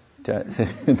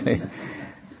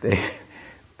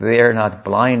 they are not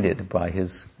blinded by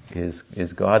his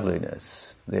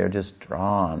godliness. They're just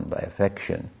drawn by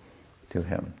affection to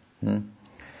him.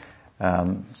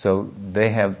 So they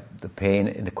have the pain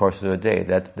in the course of the day.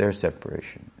 That's their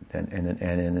separation. And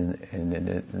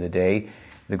in the day,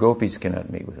 the gopis cannot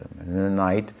meet with him. And in the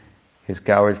night, his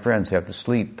cowherd friends have to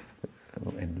sleep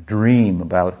and dream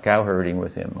about cow herding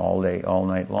with him all day, all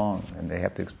night long, and they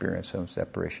have to experience some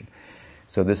separation.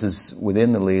 So this is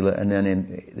within the Leela, and then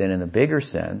in a bigger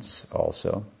sense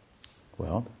also,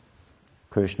 well,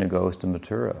 Krishna goes to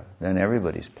Mathura, then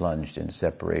everybody's plunged into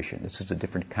separation. This is a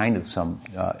different kind of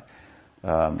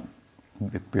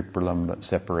Vipralambha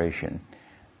separation.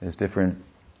 There's different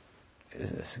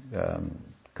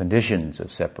conditions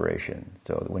of separation.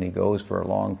 So when he goes for a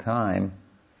long time,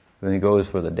 when he goes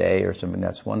for the day or something,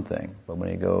 that's one thing. But when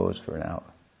he goes for an hour,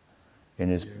 in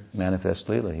his manifest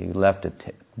Leela, he left at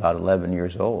about 11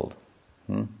 years old.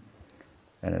 And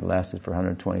it lasted for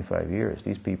 125 years.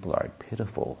 These people are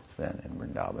pitiful then in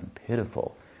Vrindavan,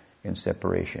 pitiful in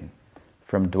separation.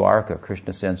 From Dwarka,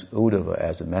 Krishna sends Uddhava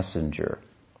as a messenger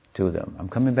to them. I'm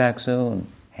coming back soon.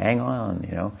 Hang on,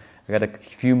 I got a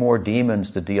few more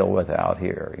demons to deal with out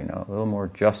here, a little more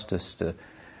justice to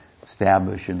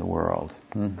establish in the world.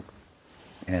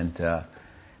 And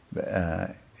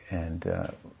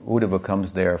Uddhava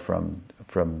comes there from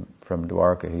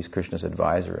Dwarka. He's Krishna's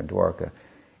advisor in Dwarka.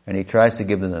 And he tries to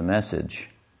give them the message.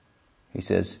 He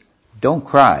says, don't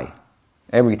cry.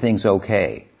 Everything's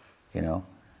okay.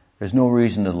 There's no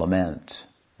reason to lament.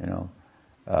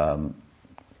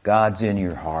 God's in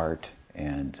your heart.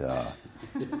 And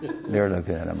they're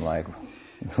looking at him like,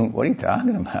 what are you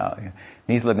talking about? And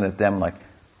he's looking at them like,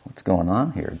 what's going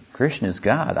on here? Krishna's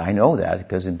God. I know that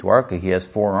because in Dwarka he has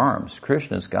 4 arms.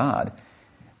 Krishna's God.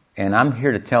 And I'm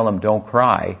here to tell them, don't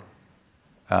cry.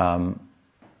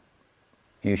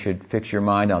 You should fix your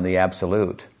mind on the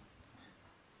absolute.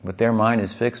 But their mind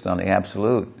is fixed on the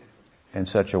absolute in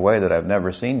such a way that I've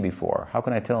never seen before. How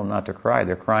can I tell them not to cry?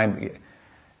 They're crying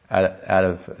out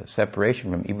of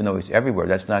separation from him, even though he's everywhere.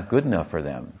 That's not good enough for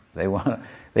them. They want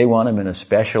him in a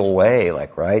special way,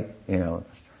 like right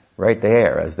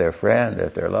there as their friend,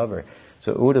 as their lover.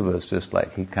 So Uddhava is just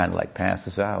like, he kind of like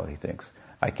passes out. He thinks,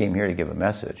 I came here to give a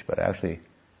message, but actually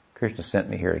Krishna sent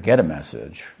me here to get a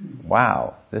message.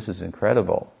 Wow, this is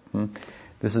incredible.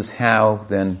 This is how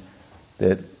then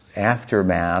the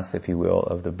aftermath, if you will,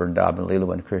 of the Vrindavan Leela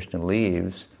when Krishna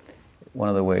leaves, one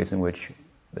of the ways in which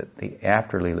the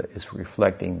after Leela is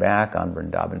reflecting back on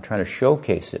Vrindavan, trying to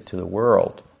showcase it to the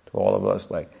world, to all of us,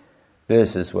 like,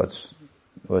 this is what's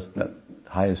the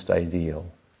highest ideal,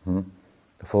 the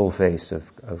full face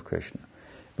of Krishna.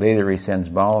 Later he sends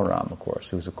Balaram, of course,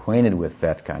 who's acquainted with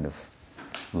that kind of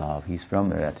love. He's from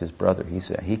there, that's his brother.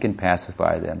 He can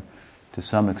pacify them to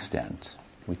some extent.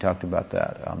 We talked about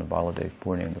that on the Baladev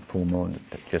Purnima, the full moon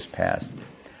that just passed,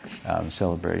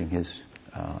 celebrating his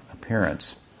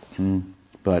appearance.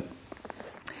 But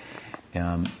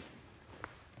in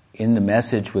the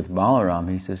message with Balaram,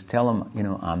 he says, tell them,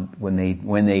 when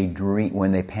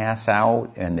they pass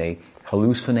out and they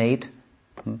hallucinate,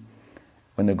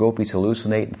 when the gopis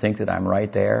hallucinate and think that I'm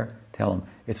right there, tell them,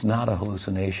 it's not a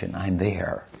hallucination. I'm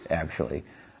there, actually.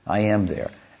 I am there.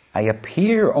 I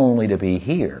appear only to be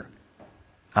here.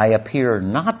 I appear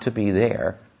not to be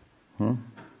there.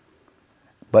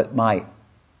 But I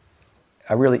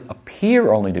really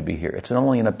appear only to be here. It's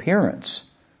only an appearance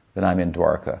that I'm in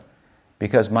Dwarka,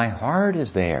 because my heart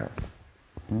is there.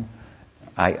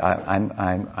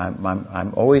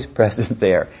 I'm always present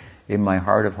there in my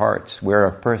heart of hearts. Where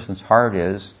a person's heart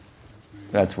is,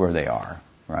 that's where they are,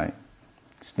 right?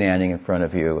 Standing in front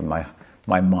of you, and my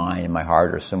mind and my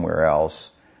heart are somewhere else,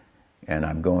 and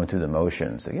I'm going through the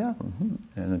motions. So, and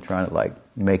I'm trying to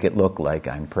make it look like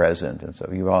I'm present. And so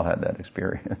you've all had that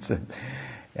experience.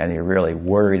 And you're really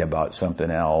worried about something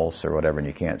else or whatever, and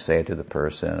you can't say it to the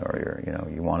person, or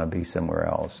you want to be somewhere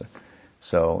else.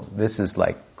 So this is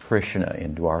like Krishna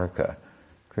in Dwarka,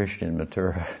 Krishna in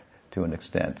Mathura to an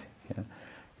extent.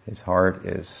 His heart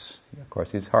is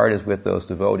with those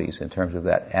devotees in terms of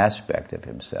that aspect of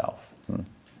himself.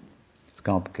 It's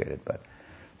complicated, but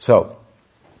so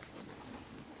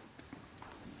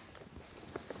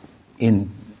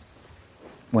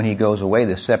when he goes away,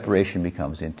 the separation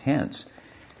becomes intense.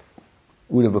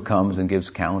 Uddhava comes and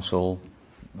gives counsel.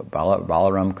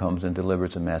 Balaram comes and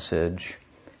delivers a message.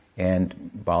 And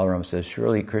Balaram says,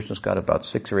 surely Krishna's got about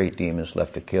 6 or 8 demons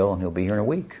left to kill, and he'll be here in a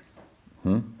week.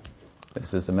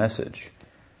 This is the message.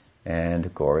 And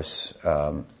of course,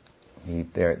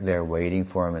 they're waiting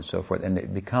for him and so forth. And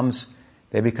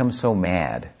they become so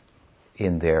mad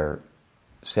in their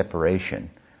separation.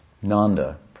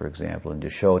 Nanda, for example, and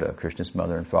Yashoda, Krishna's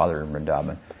mother and father in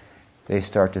Vrindavan, they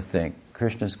start to think,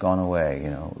 Krishna's gone away.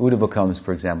 Uddhava comes,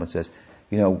 for example, and says,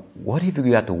 what have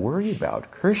you got to worry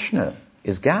about? Krishna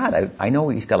is God. I know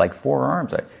he's got like 4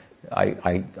 arms.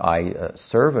 I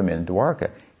serve him in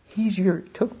Dwarka.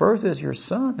 Took birth as your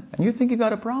son, and you think you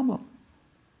got a problem.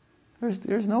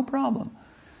 There's no problem.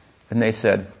 And they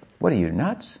said, what are you,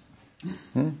 nuts?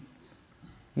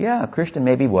 Yeah, Krishna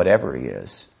may be whatever he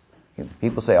is.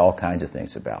 People say all kinds of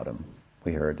things about him.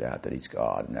 We heard that he's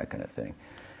God and that kind of thing.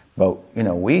 But,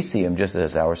 we see him just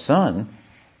as our son,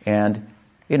 and,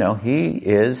 he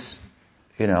is,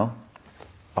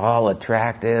 all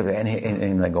attractive,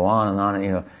 and they go on and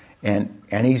on,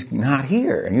 and he's not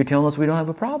here, and you're telling us we don't have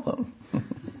a problem.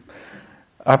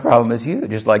 Our problem is you,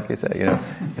 just like you say,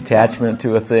 attachment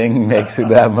to a thing makes it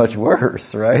that much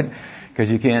worse, right? Because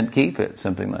you can't keep it,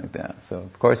 something like that. So,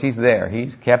 of course, he's there.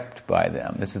 He's kept by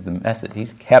them. This is the message.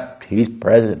 He's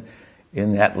present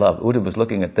in that love. Uddhava was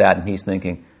looking at that, and he's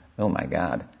thinking, oh my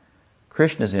God,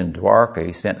 Krishna's in Dwarka.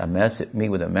 He sent me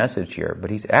with a message here, but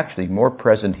he's actually more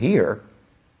present here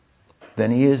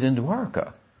than he is in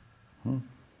Dwarka.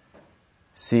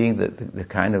 Seeing the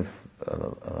kind of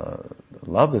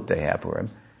love that they have for him,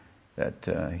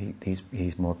 that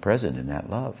he's more present in that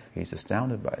love. He's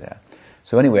astounded by that.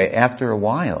 So anyway, after a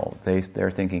while,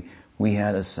 they're thinking, we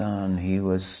had a son, he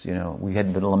was, we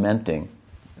had been lamenting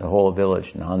the whole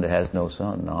village, Nanda has no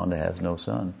son, Nanda has no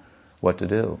son. What to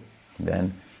do? And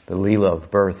then the Leela of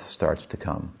birth starts to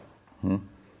come.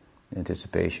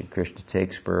 Anticipation. Krishna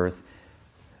takes birth.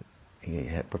 He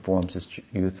performs his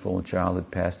youthful and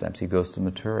childhood pastimes. He goes to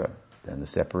Mathura. Then the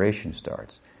separation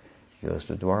starts. He goes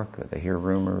to Dwarka. They hear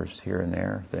rumors here and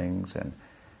there, things, and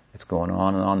it's going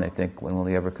on and on. They think, when will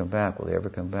he ever come back? Will he ever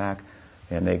come back?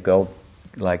 And they go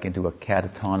like into a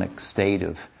catatonic state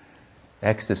of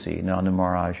ecstasy. Nanda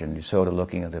Maharaj and Yashoda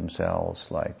looking at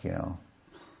themselves like,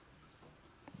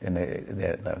 and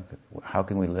they how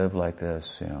can we live like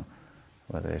this?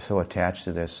 Whether they're so attached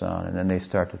to their son, and then they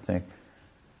start to think,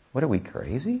 what are we,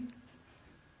 crazy?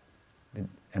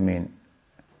 I mean,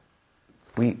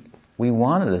 we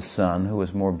wanted a son who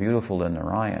was more beautiful than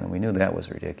Narayan. We knew that was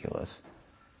ridiculous.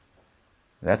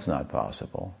 That's not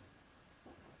possible.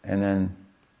 And then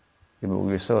we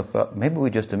were maybe we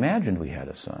just imagined we had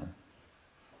a son.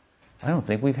 I don't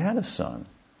think we've had a son.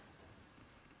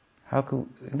 How could,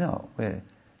 no,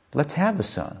 let's have a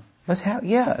son.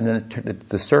 And then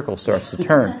the circle starts to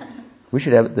turn. We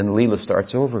should have, then Leela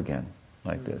starts over again,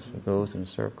 like this. It goes in a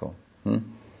circle.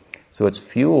 So it's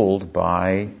fueled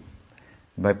by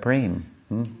prem,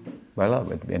 by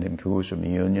love. And it improves from the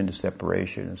union to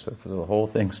separation, and so forth. The whole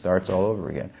thing starts all over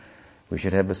again. We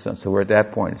should have a son. So we're at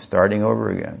that point, starting over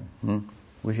again.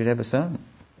 We should have a son.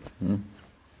 And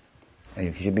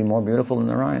he should be more beautiful than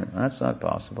Narayan. That's not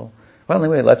possible. Well,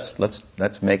 anyway,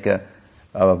 let's make a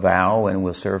vow, and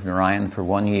we'll serve Narayan for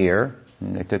 1 year.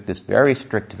 And they took this very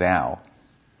strict vow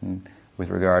with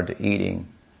regard to eating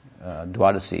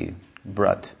Dwadasi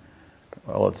Brat.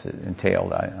 Well, it's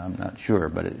entailed, I'm not sure,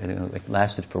 but it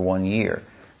lasted for 1 year.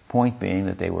 Point being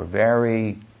that they were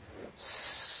very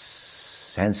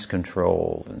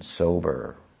sense-controlled and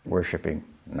sober, worshipping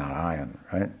Narayan,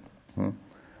 right?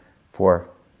 For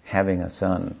having a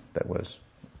son that was,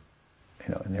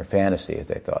 in their fantasy, as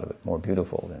they thought of it, more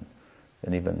beautiful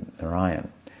than even Narayan.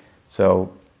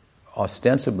 So,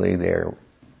 ostensibly, they're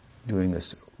doing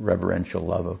this reverential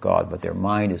love of God, but their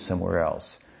mind is somewhere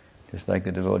else. Just like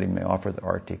the devotee may offer the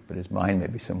artik, but his mind may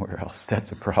be somewhere else.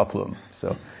 That's a problem.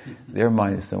 So their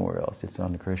mind is somewhere else. It's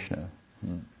on Krishna.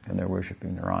 And they're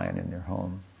worshipping Narayan in their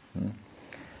home.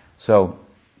 So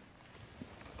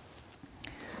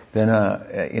then,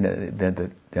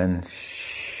 then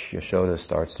Yashoda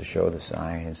starts to show the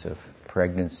signs of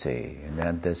pregnancy. And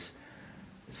then this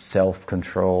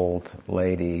self-controlled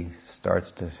lady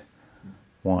starts to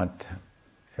want,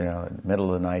 in the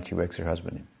middle of the night, she wakes her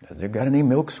husband. Has there got any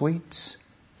milk sweets?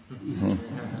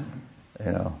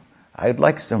 I'd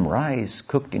like some rice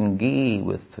cooked in ghee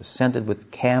scented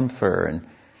with camphor and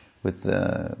with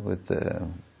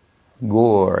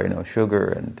gur, sugar,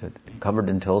 and covered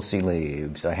in tulsi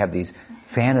leaves. I have these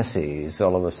fantasies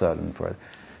all of a sudden for,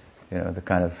 the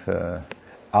kind of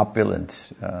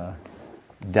opulent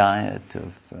diet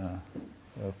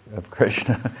of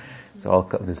Krishna. It's all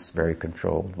this very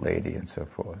controlled lady and so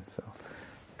forth. So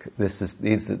this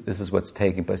is what's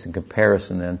taking place in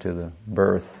comparison then to the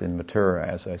birth in Mathura,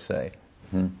 as I say.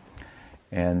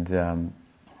 And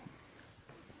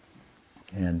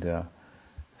And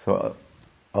so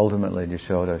ultimately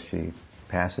Yashoda, she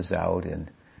passes out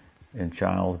in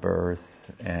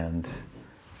childbirth, and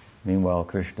meanwhile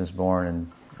Krishna's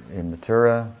born in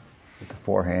Mathura with the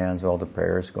four hands, all the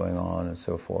prayers going on and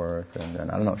so forth. And then,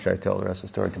 I don't know, should I tell the rest of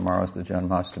the story? Tomorrow's the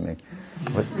Janmastami.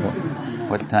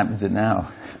 What time is it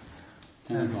now?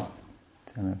 10 o'clock.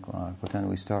 10 o'clock. What time do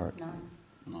we start?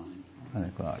 9. 9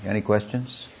 o'clock. Any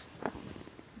questions?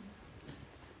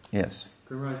 Yes.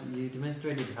 Guru Raj, you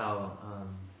demonstrated how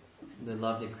the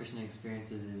love that Krishna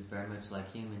experiences is very much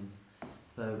like humans,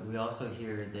 but we also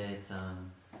hear that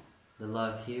the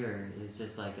love here is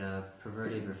just like a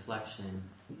perverted reflection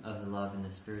of the love in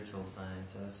the spiritual plane.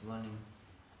 So I was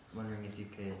wondering if you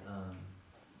could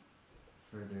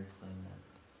further explain that.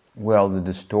 Well, the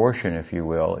distortion, if you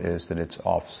will, is that it's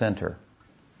off-center.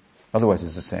 Otherwise,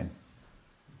 it's the same.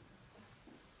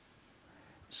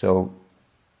 So,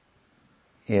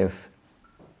 if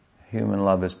human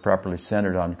love is properly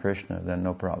centered on Krishna, then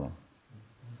no problem.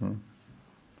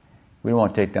 We don't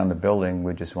want to take down the building,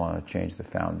 we just want to change the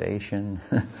foundation,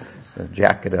 so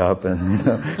jack it up, and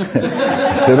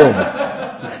it's a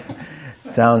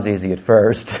little, sounds easy at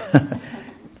first.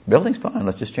 Building's fine,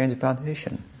 let's just change the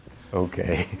foundation.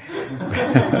 Okay.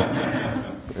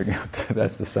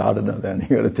 That's the sadhana then.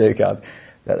 You're going to take out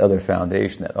that other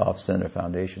foundation, that off-center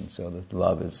foundation, so that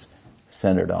love is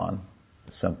centered on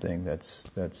something that's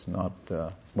not,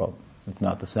 it's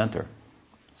not the center.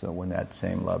 So when that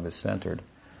same love is centered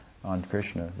on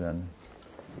Krishna, then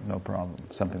no problem.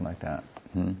 Something like that.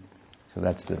 So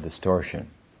that's the distortion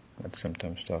that's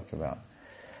sometimes talked about.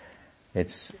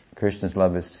 It's Krishna's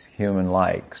love is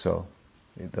human-like. So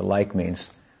the like means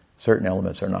certain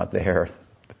elements are not there,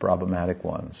 the problematic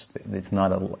ones. It's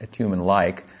not it's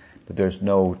human-like, but there's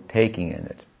no taking in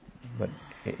it. But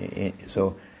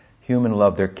so human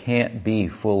love, there can't be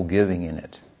full giving in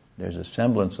it. There's a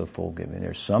semblance of full giving.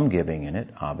 There's some giving in it,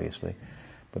 obviously.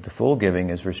 But the full giving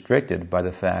is restricted by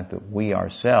the fact that we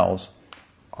ourselves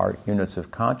are units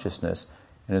of consciousness,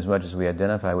 and as much as we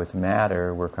identify with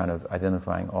matter, we're kind of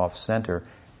identifying off-center,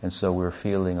 and so we're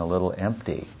feeling a little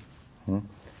empty.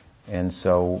 And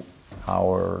so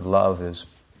our love is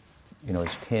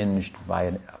tinged by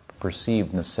a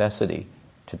perceived necessity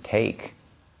to take.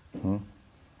 And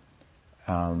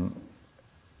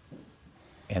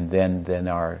then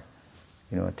our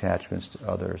attachments to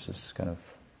others is kind of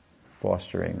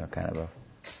fostering a kind of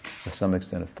to some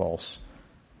extent, a false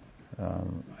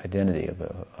identity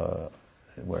of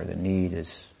where the need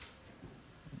is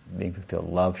being fulfilled.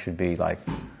 Love should be like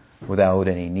without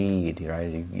any need,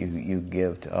 right? You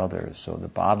give to others. So the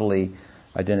bodily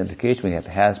identification we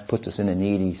have puts us in a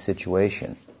needy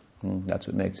situation. That's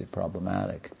what makes it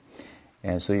problematic.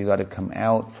 And so you've got to come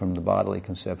out from the bodily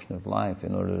conception of life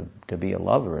in order to be a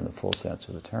lover in the full sense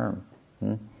of the term.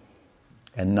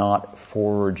 And not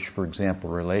forge, for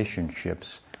example,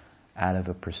 relationships out of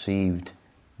a perceived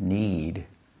need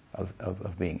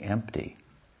of being empty,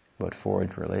 but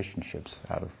forge relationships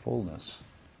out of fullness.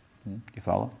 You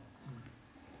follow?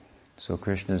 So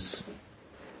Krishna's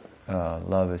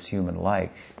love is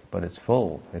human-like, but it's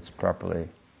full. It's properly,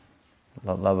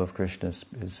 love of Krishna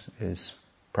is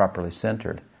properly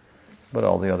centered, but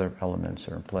all the other elements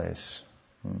are in place.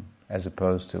 As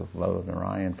opposed to love of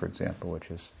Narayan, for example, which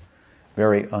is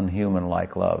very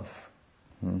unhuman-like love.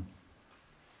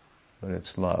 But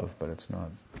it's love, but it's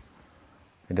not.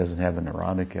 It doesn't have an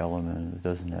erotic element. It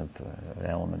doesn't have an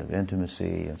element of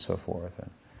intimacy and so forth. And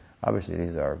obviously,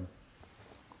 these are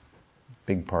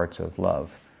big parts of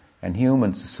love. And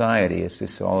human society is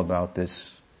just all about this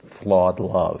flawed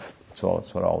love. That's what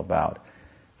it's all about.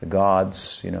 The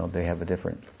gods, they have a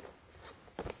different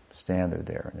standard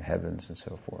there in the heavens and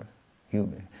so forth.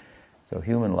 So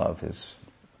human love is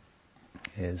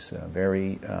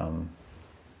very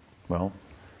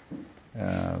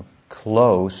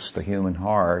close. The human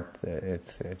heart,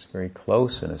 it's very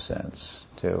close in a sense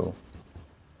to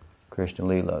Krishna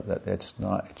Lila. That it's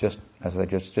not just as I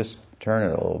just turn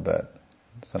it a little bit,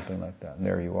 something like that, and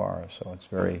there you are. So it's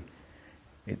very.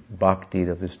 Bhakti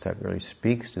of this type really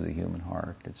speaks to the human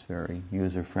heart. It's very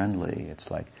user-friendly. It's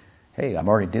like, hey, I'm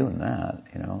already doing that,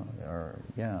 or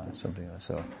something like that.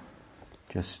 So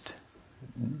just,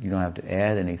 you don't have to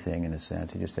add anything in a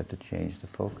sense. You just have to change the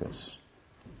focus.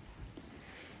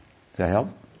 Does that help?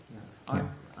 Yeah.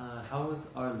 How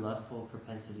are lustful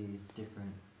propensities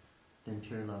different than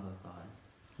pure love of God?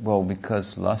 Well,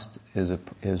 because lust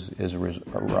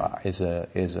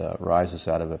arises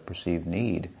out of a perceived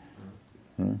need.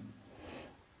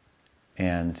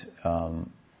 And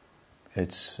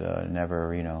it's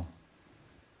never,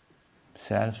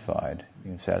 satisfied.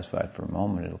 You're satisfied for a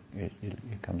moment,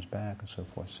 it comes back and so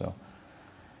forth. So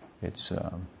it's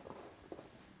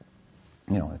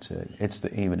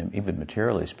even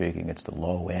materially speaking, it's the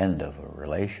low end of a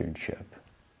relationship.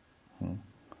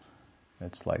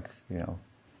 It's like,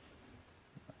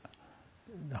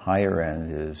 the higher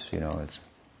end is, it's,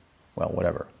 well,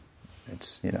 whatever.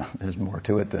 It's, there's more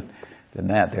to it than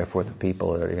that. Therefore, the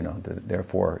people that are,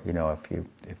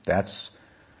 if that's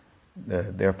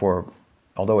therefore,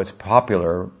 although it's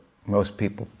popular, most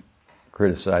people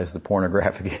criticize the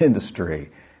pornographic industry.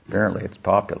 Apparently, it's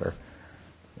popular.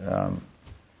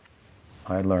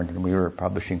 I learned, and we were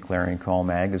publishing Clarion Call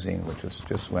magazine, which was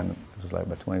just when, it was like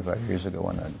about 25 years ago,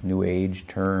 when a New Age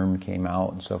term came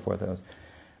out and so forth.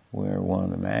 We were one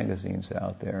of the magazines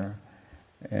out there.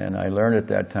 And I learned at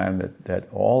that time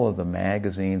that all of the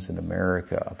magazines in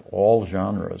America, of all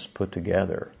genres put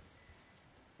together,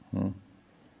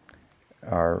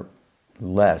 are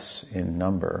less in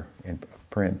number in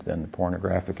print than the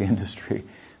pornographic industry.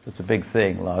 It's a big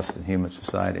thing, lost in human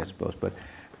society, I suppose. But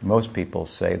most people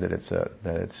say that it's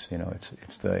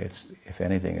if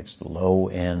anything, it's the low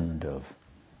end of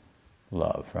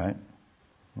love, right?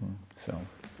 So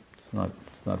it's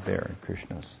not there in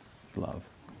Krishna's love.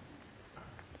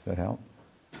 Does that help?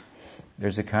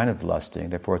 There's a kind of lusting,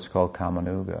 therefore it's called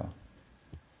kamanuga.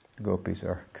 The gopis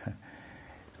are,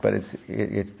 but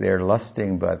it's they're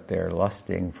lusting, but they're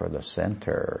lusting for the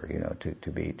center,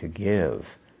 to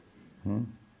give.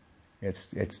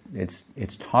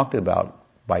 It's talked about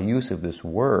by use of this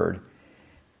word,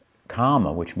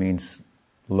 kama, which means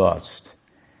lust,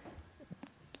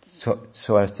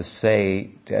 so as to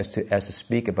say, as to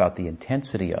speak about the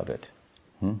intensity of it,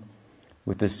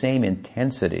 with the same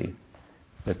intensity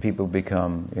that people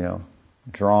become,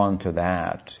 drawn to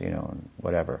that,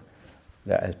 whatever,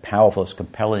 that as powerful, as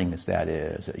compelling as that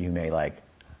is, that you may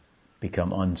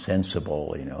become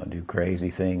unsensible, and do crazy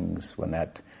things when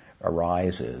that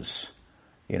arises,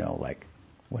 like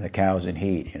when a cow's in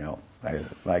heat,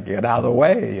 like get out of the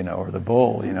way, or the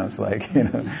bull, it's like,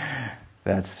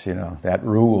 that's, that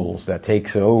rules, that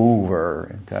takes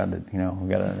over, and, we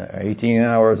got 18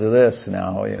 hours of this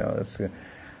now, let's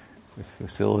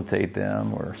facilitate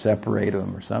them or separate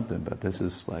them or something, but this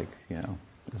is like,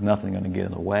 there's nothing going to get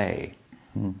in the way.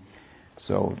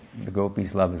 So the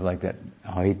gopis' love is like that,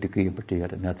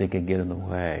 nothing can get in the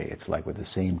way. It's like with the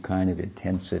same kind of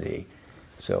intensity.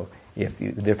 So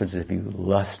the difference is if you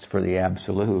lust for the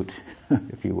absolute,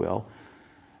 if you will,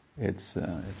 it's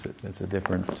a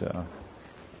different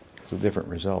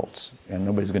results. And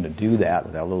nobody's going to do that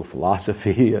without a little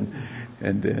philosophy and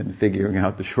then figuring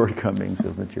out the shortcomings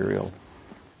of material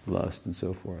lust and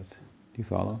so forth. Do you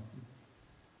follow?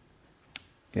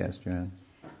 Yes, Jan?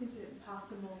 Is it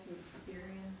possible to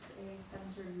experience a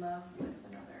centered love with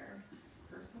another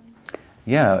person?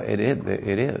 Yeah, it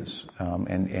is,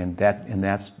 and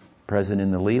that's present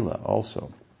in the Leela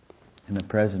also. In the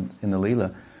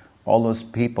Leela, all those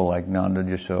people like Nanda,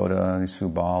 Yashoda,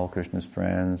 Subal, Krishna's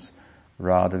friends,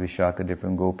 Radha, Vishaka,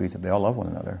 different gopis, they all love one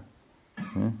another.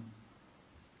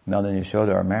 Nanda and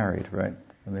Yashoda are married, right?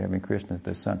 And they have Krishna as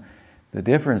their son. The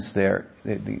difference there,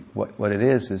 what it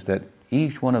is that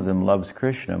each one of them loves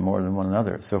Krishna more than one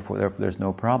another. So therefore, there's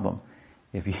no problem.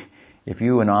 If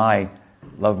you and I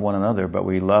love one another, but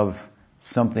we love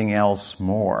something else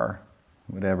more,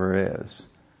 whatever it is,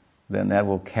 then that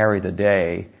will carry the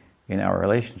day in our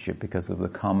relationship because of the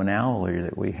commonality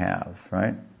that we have,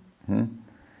 right?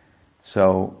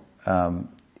 So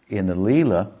in the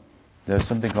Leela, there's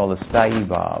something called a sthayi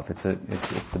bhav.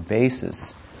 It's the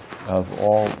basis of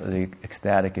all the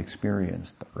ecstatic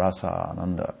experience, rasa,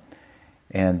 ananda.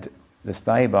 And the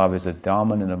sthayi bhav is a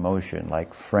dominant emotion,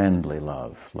 like friendly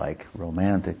love, like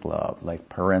romantic love, like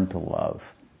parental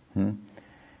love.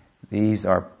 These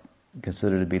are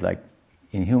considered to be like,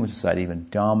 in human society, even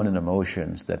dominant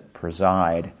emotions that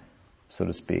preside, so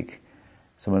to speak.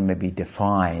 Someone may be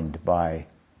defined by,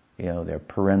 their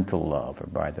parental love or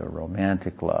by their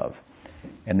romantic love.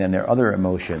 And then there are other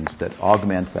emotions that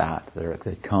augment that.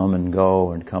 They come and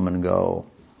go and come and go.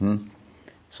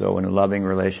 So in a loving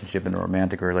relationship, in a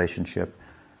romantic relationship,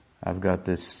 I've got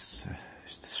this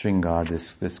shringar,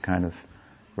 this kind of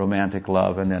romantic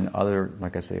love, and then other,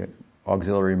 like I say,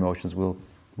 auxiliary emotions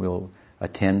will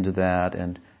attend to that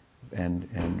and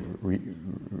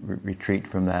retreat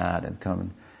from that and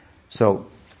come. So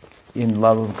in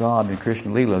love of God in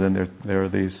Krishna Lila, then there are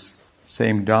these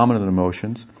same dominant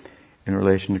emotions in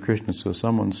relation to Krishna. So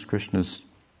someone's Krishna's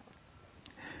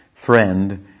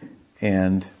friend,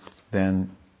 and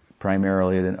then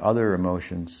primarily then other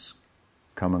emotions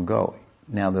come and go.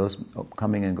 Now those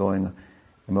coming and going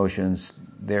emotions,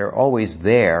 they're always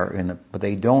there, but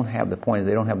they don't have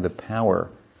the power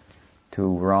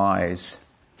to rise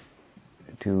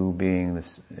to being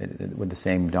with the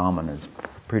same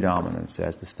predominance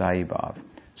as the Sthayi Bhav.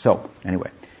 So, anyway,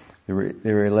 the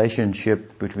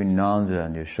relationship between Nanda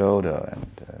and Yashoda and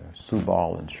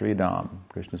Subal and Sridham,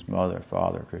 Krishna's mother,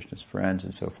 father, Krishna's friends,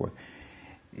 and so forth,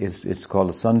 it's called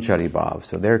a Sanchari Bhav.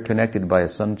 So they're connected by a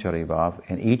Sanchari Bhav,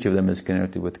 and each of them is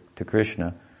connected to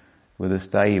Krishna with a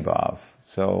Sthayi Bhav.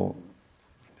 So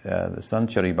the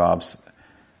Sanchari Bhavs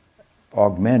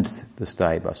augment the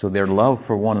Sthayi Bhav. So their love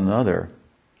for one another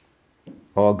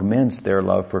augments their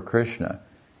love for Krishna.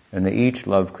 And they each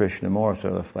love Krishna more,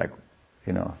 so it's like,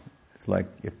 it's like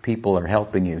if people are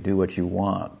helping you do what you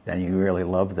want, then you really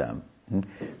love them.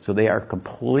 So they are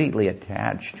completely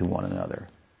attached to one another.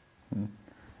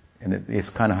 And it's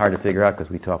kind of hard to figure out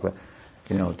because we talk about,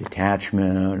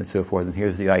 detachment and so forth. And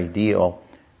here's the ideal,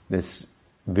 this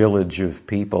village of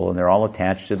people, and they're all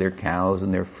attached to their cows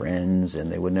and their friends, and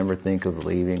they would never think of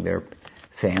leaving their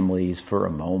families for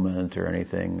a moment or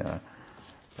anything.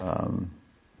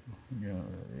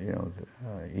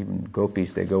 Even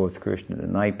gopis, they go with Krishna at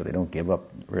night, but they don't give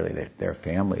up really their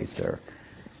families.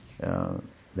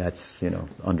 That's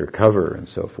undercover and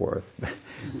so forth.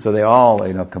 So they all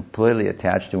completely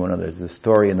attached to one another. There's a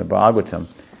story in the Bhagavatam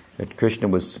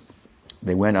that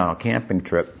they went on a camping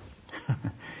trip,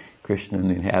 Krishna and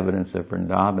the inhabitants of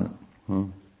Vrindavan,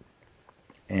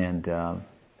 and on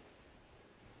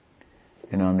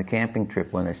the camping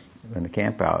trip when they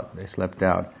camp out, they slept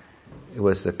out. It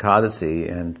was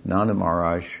Ekadasi, and Nanda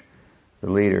Maharaj,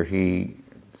 the leader, he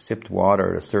sipped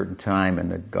water at a certain time, and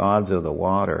the gods of the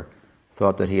water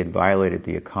thought that he had violated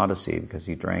the Ekadasi because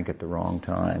he drank at the wrong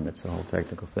time. It's a whole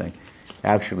technical thing.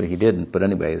 Actually, he didn't, but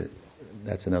anyway,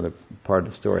 that's another part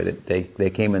of the story. That they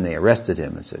came and they arrested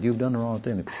him and said, "You've done the wrong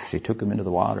thing." They took him into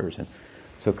the waters, and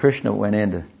so Krishna went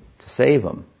in to save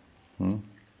him.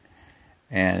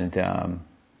 And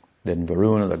then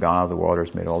Varuna, the god of the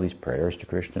waters, made all these prayers to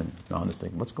Krishna, and Nanda's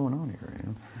thinking, what's going on here?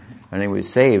 And he was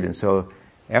saved. And so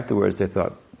afterwards they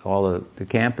thought, all the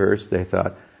campers, they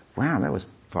thought, wow, that was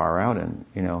far out, and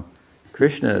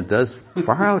Krishna does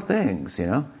far out things,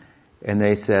 And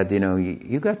they said,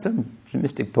 you got some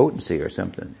mystic potency or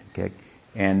something, okay?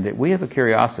 And we have a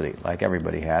curiosity, like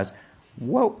everybody has.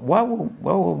 What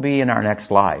will be in our next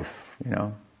life?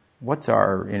 What's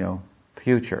our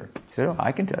future? He said,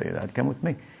 I can tell you that. Come with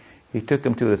me. He took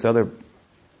him to this other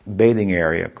bathing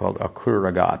area called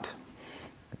Akrura Ghat,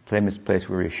 a famous place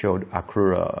where he showed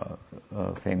Akrura,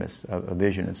 a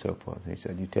vision and so forth. He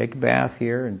said, you take a bath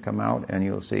here and come out and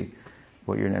you'll see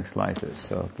what your next life is.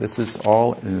 So this is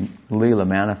all in Leela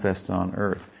manifest on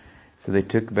earth. So they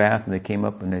took a bath and they came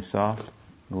up and they saw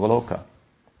Goloka.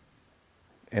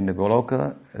 And the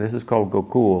Goloka, this is called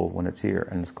Gokul when it's here,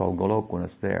 and it's called Golok when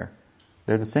it's there.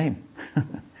 They're the same.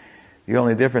 The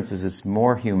only difference is it's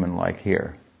more human-like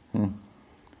here. And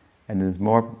there's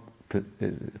more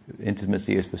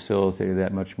intimacy is facilitated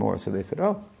that much more. So they said,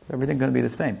 everything's going to be the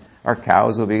same. Our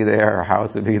cows will be there, our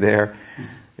house will be there.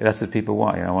 That's what people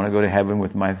want. I want to go to heaven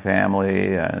with my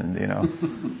family, and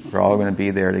we're all going to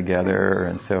be there together,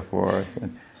 and so forth.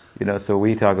 And so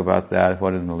we talk about that,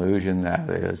 what an illusion that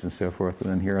is, and so forth.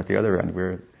 And then here at the other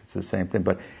end, it's the same thing,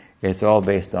 but it's all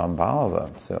based on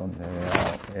bhava. So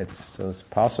it's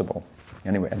possible.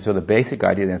 Anyway, and so the basic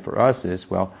idea then for us is,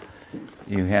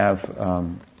 you have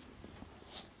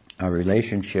a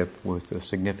relationship with a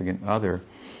significant other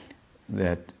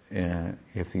that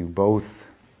if you both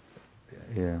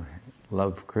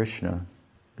love Krishna,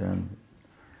 then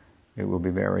it will be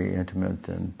very intimate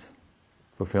and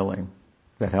fulfilling.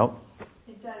 That help?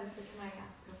 It does, but can I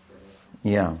ask a further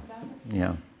question about it?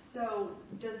 Yeah. So,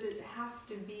 does it have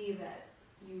to be that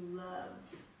you love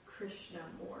Krishna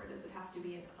more? Does it have to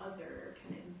be an other?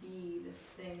 Can it be this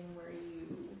thing where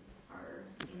you are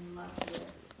in love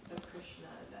with the Krishna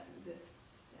that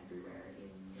exists everywhere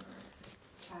in your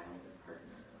child or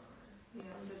partner? Or,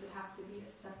 does it have to be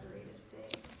a separated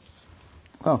thing?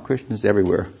 Well, Krishna's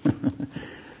everywhere.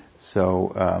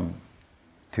 So,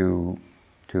 to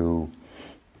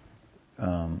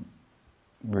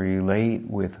relate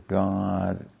with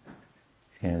God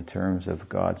in terms of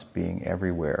God's being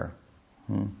everywhere.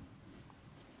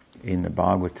 In the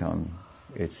Bhagavatam,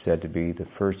 it's said to be the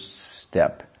first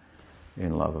step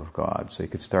in love of God. So you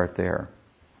could start there.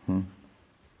 And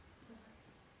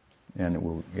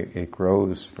it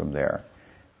grows from there.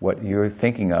 What you're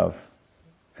thinking of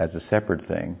as a separate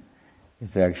thing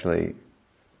is actually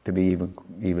to be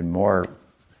even more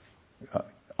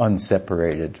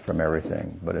unseparated from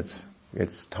everything, but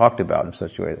it's talked about in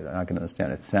such a way that I can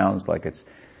understand. It sounds like it's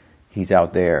he's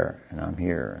out there and I'm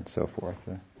here and so forth.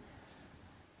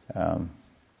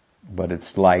 But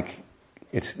it's like,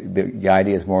 the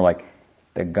idea is more like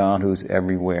the God who's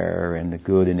everywhere and the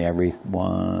good in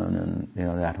everyone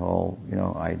and, that whole,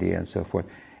 idea and so forth.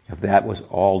 If that was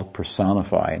all to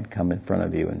personify and come in front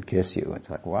of you and kiss you, it's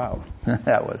like, wow,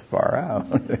 that was far out.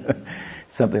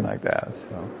 Something like that.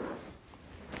 So,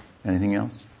 anything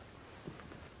else?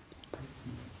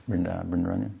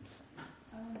 Brindaranjan?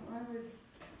 I was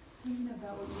thinking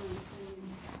about what you were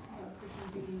saying about Krishna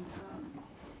being,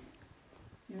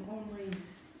 only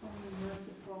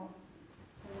merciful,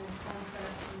 and then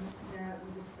contrasting that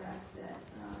with the fact that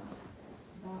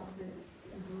Bhava is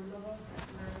Sudurlava,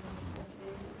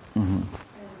 Mm-hmm.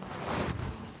 and so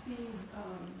we see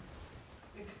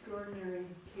extraordinary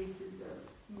cases of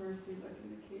mercy, like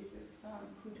in the case of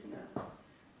Putana.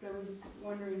 But I was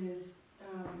wondering, is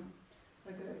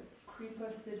like a Kripa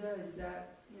Siddha, is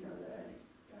that,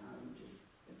 just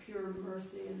a pure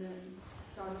mercy, and then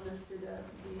Sadhana Siddha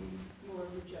being more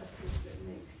of the justice that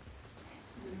makes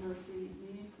the mercy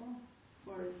meaningful?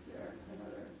 Or is there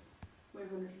another way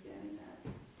of understanding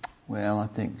that? Well, I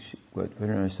think what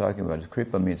Vidura is talking about is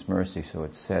Kripa means mercy, so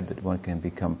it's said that one can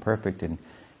become perfect in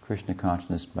Krishna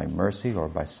consciousness by mercy or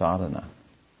by sadhana,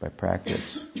 by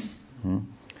practice.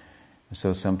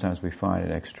 So sometimes we find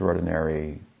an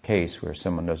extraordinary case where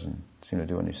someone doesn't seem to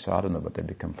do any sadhana, but they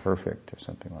become perfect or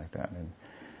something like that, and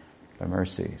by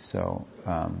mercy. So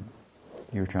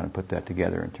you were trying to put that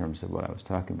together in terms of what I was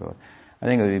talking about. I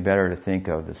think it would be better to think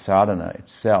of the sadhana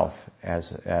itself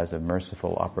as a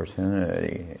merciful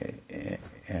opportunity,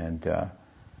 and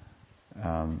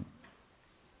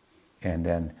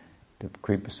then the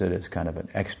Kripa Siddha is kind of an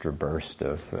extra burst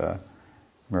of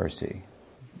mercy.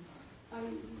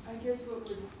 I guess what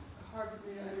was hard for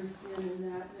me to understand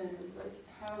in that then is like,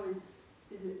 how is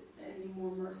it any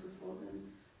more merciful than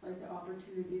like the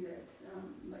opportunity that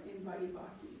like in Vaidhi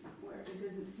Bhakti, where it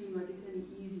doesn't seem like it's any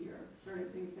easier or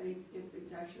anything, if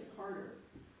it's actually harder.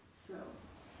 So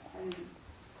I didn't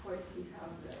quite see how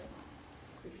the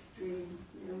extreme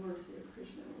mercy of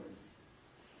Krishna was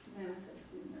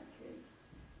manifested in that case.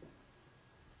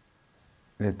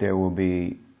 That there will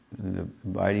be, the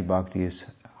Vaidhi Bhakti is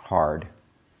hard.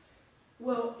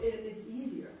 Well, it's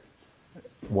easier.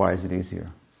 Why is it easier?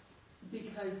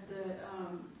 Because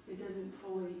it doesn't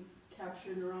fully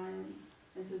capture Narayan,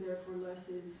 and so therefore less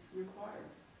is required.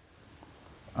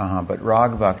 But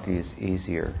Rag Bhakti is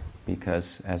easier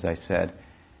because, as I said,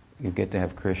 you get to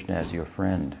have Krishna as your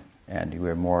friend, and you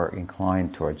are more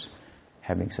inclined towards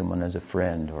having someone as a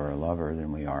friend or a lover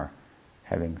than we are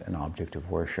having an object of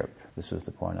worship. This was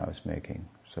the point I was making.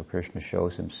 So Krishna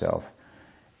shows himself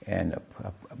and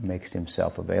makes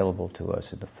himself available to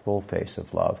us in the full face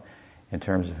of love in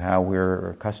terms of how we're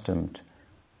accustomed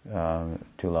to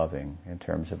loving, in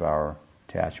terms of our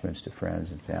attachments to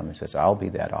friends and family. Says, I'll be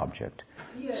that object.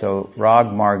 Yeah, so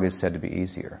Rag Marg is said to be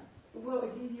easier. Well,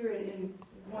 it's easier in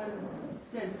one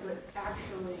sense, but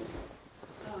actually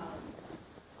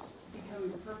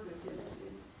becoming perfect in it,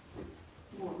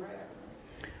 it's more rare.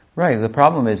 Right. The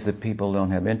problem is that people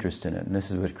don't have interest in it, and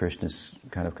this is what Krishna's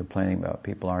kind of complaining about.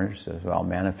 People aren't interested. Well, I'll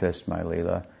manifest my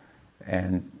Leela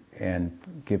and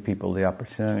give people the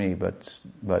opportunity,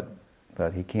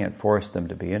 but he can't force them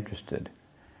to be interested.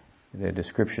 The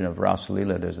description of Rasa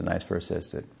Leela, there's a nice verse that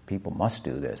says that people must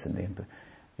do this, and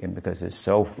because it's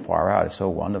so far out, it's so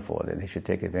wonderful, that they should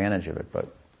take advantage of it.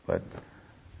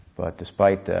 But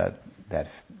despite that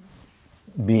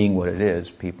being what it is,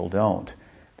 people don't.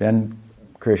 Then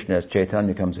Krishna, as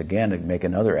Chaitanya, comes again to make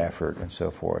another effort and so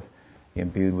forth,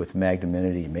 imbued with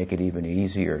magnanimity, make it even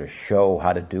easier to show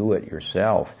how to do it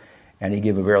yourself. And he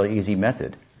gave a very easy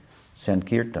method,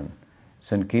 Sankirtan.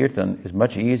 Sankirtan is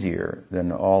much easier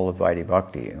than all of Vaidhi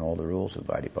Bhakti and all the rules of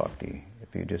Vaidhi Bhakti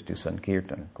if you just do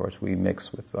Sankirtan. Of course, we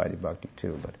mix with Vaidhi Bhakti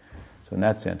too, but so in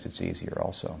that sense it's easier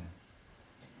also.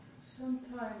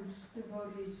 Sometimes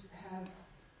devotees have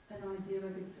an idea,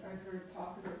 like I've heard a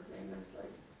popular thing of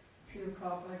like Srila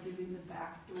Prabhupada giving the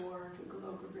back door to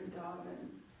Goloka Vrindavan.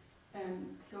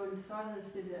 And so in Sadhana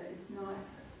Siddha, it's not,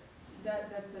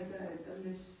 that's like a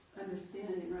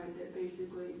misunderstanding, right? That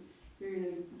basically you're going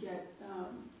to get,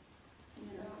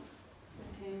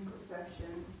 attain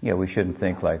perfection. Yeah, we shouldn't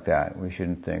think like that. We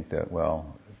shouldn't think that,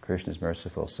 well, Krishna's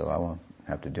merciful, so I won't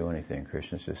have to do anything.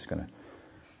 Krishna's just going to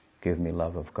give me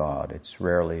love of God. It's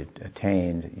rarely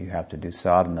attained. You have to do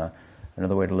sadhana.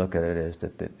 Another way to look at it is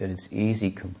that it's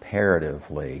easy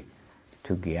comparatively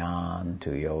to Gyan,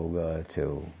 to yoga,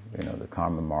 to the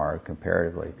karma marg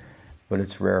comparatively, but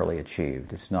it's rarely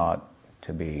achieved. It's not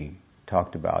to be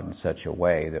talked about in such a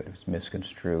way that it's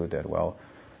misconstrued that, well,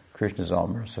 Krishna's all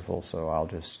merciful, so I'll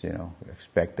just,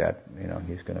 expect that,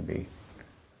 he's going to be,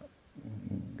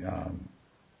 I'm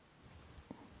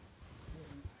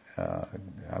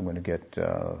going to get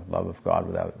love of God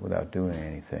without doing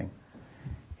anything.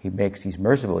 He's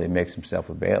merciful. He makes himself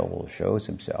available, shows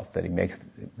himself that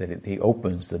he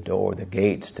opens the door, the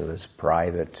gates to his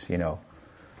private,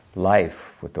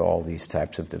 life with all these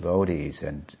types of devotees,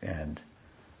 and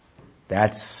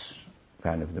that's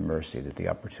kind of the mercy, that the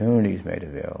opportunity is made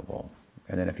available.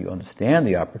 And then if you understand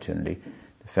the opportunity,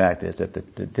 the fact is that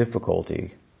the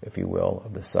difficulty, if you will,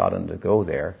 of the sadhana to go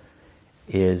there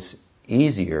is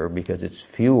easier because it's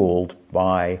fueled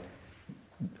by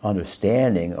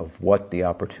understanding of what the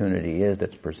opportunity is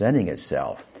that's presenting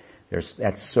itself.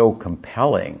 That's so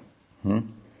compelling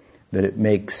that it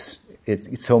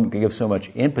gives so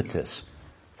much impetus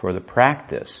for the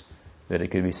practice that it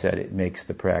could be said it makes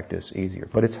the practice easier.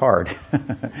 But it's hard.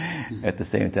 At the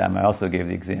same time, I also gave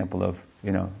the example of,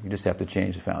 you just have to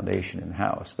change the foundation in the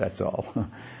house, that's all.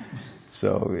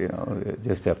 So, you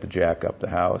just have to jack up the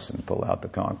house and pull out the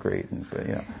concrete, and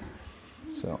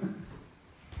so.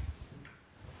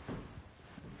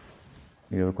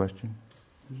 You have a question?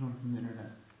 There's one from the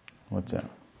internet. What's that?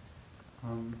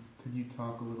 Could you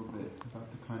talk a little bit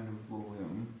about the kind of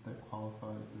lolium that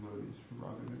qualifies devotees for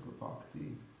Raganuga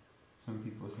Bhakti? Some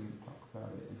people seem to talk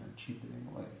about it in a cheapening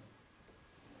way.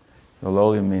 The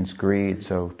lolium means greed,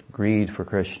 so greed for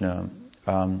Krishna.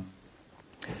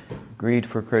 Greed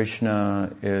for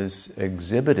Krishna is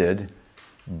exhibited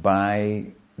by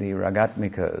the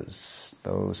Ragatmikas,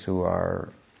 those who are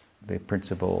the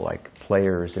principal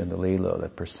players in the Leela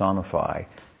that personify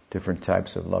different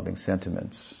types of loving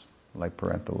sentiments, like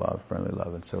parental love, friendly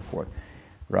love, and so forth.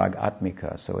 Rag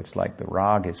Atmika, so it's like the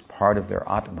rag is part of their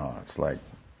Atma. It's like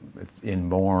it's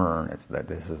inborn. It's that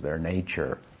this is their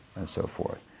nature, and so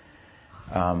forth.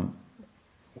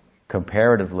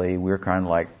 Comparatively, we're kind of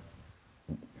like,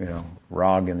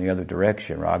 rag in the other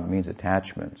direction. Rag means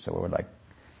attachment, so we're like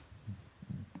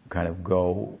kind of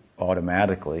go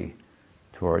automatically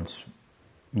towards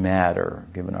matter,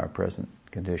 given our present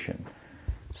condition.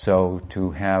 So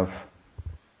to have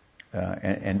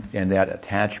and that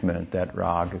attachment, that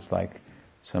rag, is like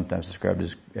sometimes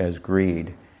described as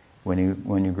greed.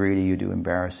 When you're greedy, you do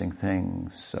embarrassing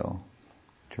things. So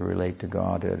to relate to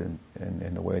God in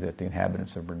the way that the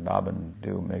inhabitants of Vrindavan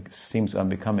do seems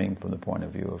unbecoming from the point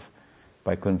of view of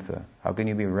Vaikuntha. How can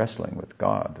you be wrestling with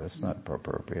God? That's not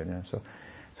appropriate.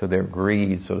 So their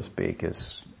greed, so to speak,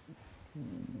 is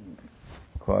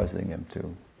causing them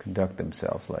to conduct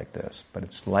themselves like this. But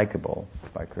it's likable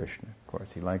by Krishna. Of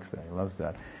course, he likes that. He loves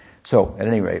that. So, at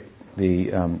any rate,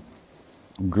 the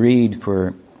greed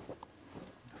for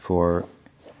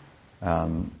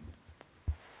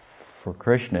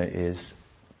Krishna is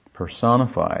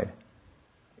personified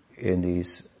in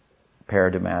these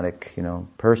paradigmatic,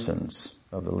 persons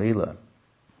of the Leela.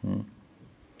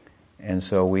 And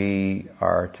so we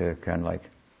are to kind of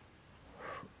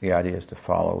the idea is to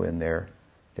follow in their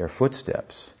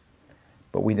footsteps.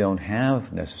 But we don't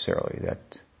have necessarily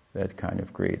that kind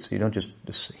of greed. So you don't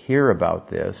just hear about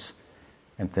this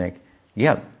and think,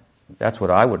 yeah, that's what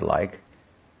I would like.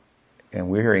 And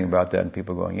we're hearing about that and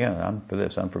people going, yeah, I'm for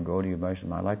this, I'm for Gaudiya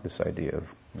Vaishnava. I like this idea of,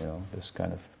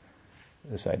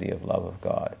 this idea of love of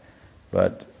God.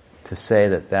 But to say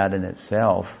that in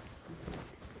itself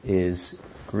is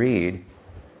greed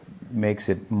makes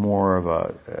it more of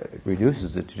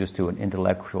reduces it to an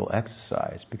intellectual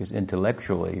exercise, because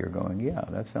intellectually you're going, yeah,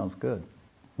 that sounds good.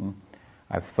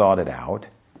 I've thought it out,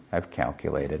 I've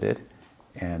calculated it,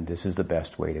 and this is the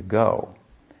best way to go.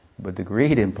 But the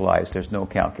greed implies there's no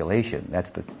calculation.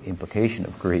 That's the implication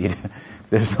of greed.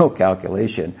 There's no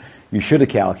calculation. You should have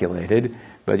calculated,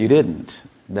 but you didn't.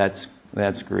 That's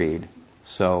greed.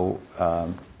 So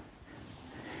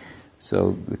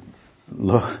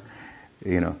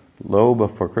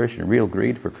lobha for Krishna, real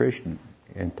greed for Krishna,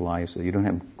 implies that you don't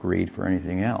have greed for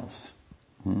anything else.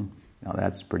 Now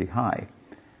that's pretty high.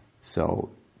 So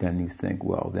then you think,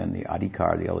 well, then the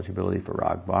adhikar, the eligibility for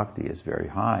rag bhakti, is very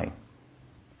high.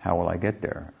 How will I get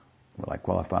there? Will I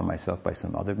qualify myself by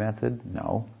some other method?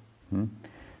 No.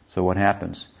 So what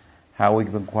happens? How are we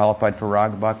been qualified for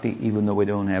rag bhakti even though we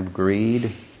don't have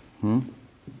greed?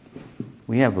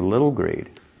 We have a little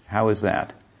greed. How is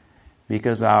that?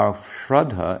 Because our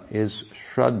shraddha is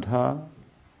shraddha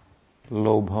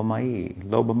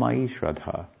lobhamayi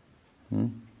shraddha.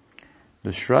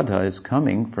 The shraddha is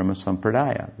coming from a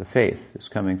sampradaya. The faith is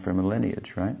coming from a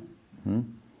lineage, right?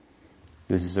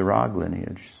 This is a rag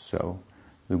lineage. So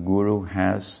the guru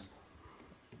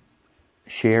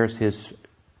shares his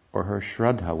or her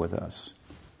shraddha with us.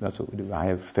 That's what we do. I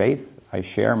have faith. I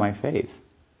share my faith.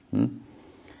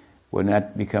 When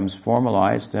that becomes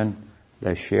formalized, then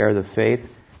I share the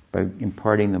faith by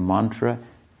imparting the mantra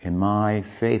in my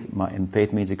faith. And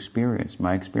faith means experience.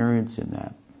 My experience in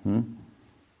that.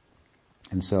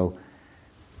 And so,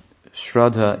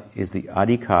 Shraddha is the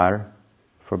adhikar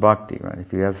for bhakti, right?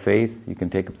 If you have faith, you can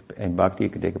take up in bhakti. You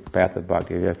can take up the path of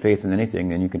bhakti. If you have faith in anything,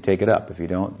 then you can take it up. If you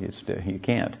don't, you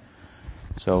can't.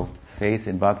 So, faith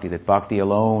in bhakti, that bhakti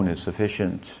alone is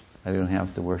sufficient. I don't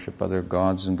have to worship other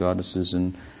gods and goddesses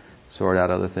and sort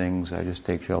out other things. I just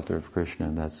take shelter of Krishna,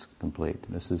 and that's complete.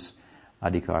 This is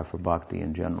adhikar for bhakti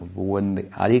in general. But when the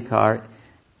adhikar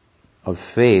of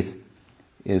faith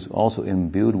is also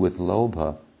imbued with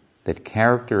lobha that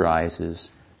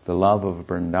characterizes the love of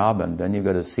Vrindavan, then you've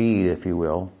got a seed, if you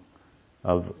will,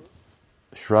 of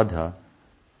Shraddha,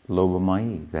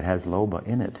 lobhamayi, that has lobha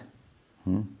in it.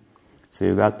 So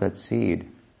you've got that seed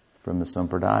from the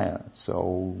sampradaya.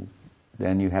 So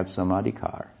then you have some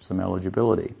adhikar, some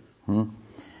eligibility.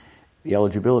 The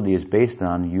eligibility is based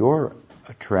on your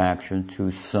attraction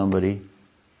to somebody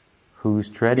who's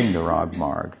treading the rag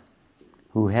marg,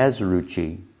 who has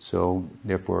ruchi. So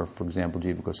therefore, for example,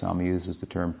 Jiva Goswami uses the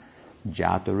term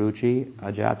jata ruchi,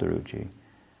 ajata ruchi.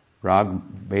 Rag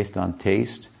based on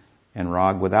taste and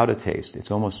rag without a taste.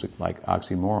 It's almost like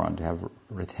oxymoron to have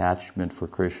attachment for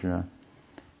Krishna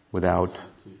without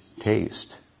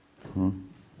taste.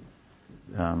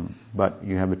 But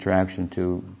you have attraction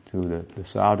to the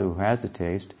sadhu who has the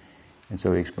taste, and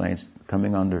so he explains,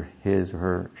 coming under his or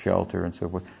her shelter and so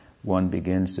forth, one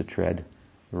begins to tread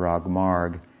the rag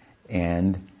marg,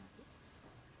 and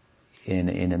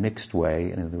in a mixed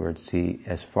way. In other words, he,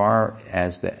 as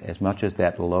much as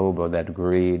that lobha, that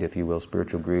greed, if you will,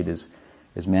 spiritual greed is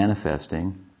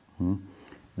manifesting,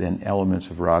 then elements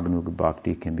of raganuga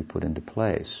bhakti can be put into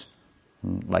place,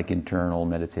 like internal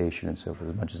meditation and so forth.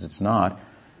 As much as it's not,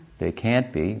 they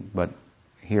can't be, but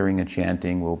hearing and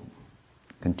chanting will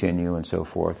continue and so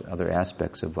forth, other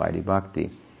aspects of Vaidhi Bhakti.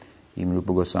 Even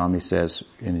Rupa Goswami says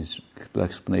in his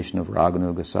explanation of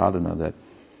Raganuga sadhana that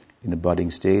in the budding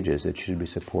stages it should be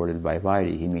supported by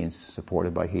Vaidhi. He means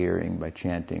supported by hearing, by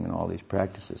chanting, and all these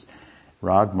practices.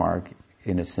 Rag marg,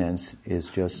 in a sense, is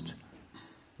just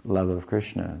love of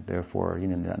Krishna. Therefore,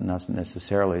 not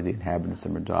necessarily the inhabitants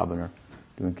of Vrindavan are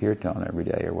doing kirtan every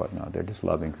day or whatnot. They're just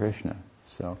loving Krishna.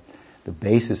 So the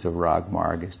basis of rag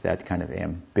marg is that kind of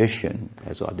ambition,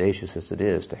 as audacious as it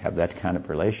is, to have that kind of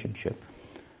relationship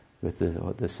with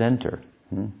the center.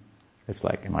 It's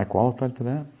like, am I qualified for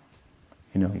that?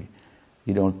 You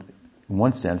don't, in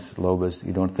one sense, lobhas,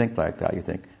 you don't think like that. You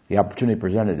think, the opportunity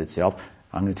presented itself,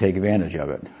 I'm going to take advantage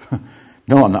of it.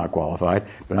 No, I'm not qualified,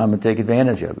 but I'm going to take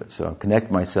advantage of it. So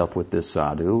connect myself with this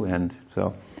sadhu, and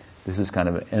so this is kind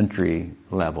of an entry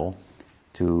level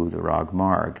to the rag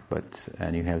marg,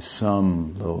 and you have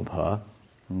some lobha,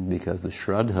 because the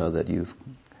shraddha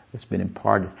that's been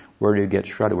imparted. Where do you get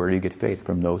shraddha? Where do you get faith?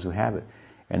 From those who have it.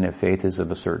 And their faith is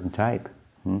of a certain type.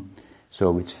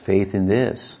 So it's faith in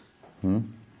this,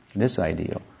 this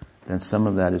ideal. Then some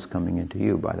of that is coming into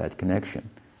you by that connection.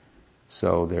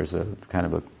 So there's a kind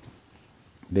of a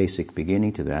basic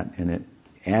beginning to that, and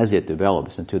as it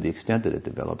develops, and to the extent that it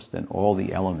develops, then all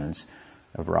the elements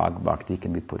of rag bhakti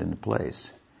can be put into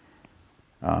place.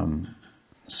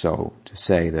 So to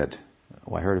say that,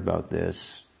 I heard about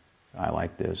this, I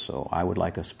like this, so I would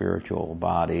like a spiritual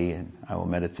body, and I will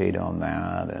meditate on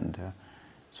that, and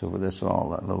so that's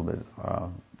all a little bit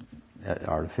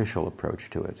artificial approach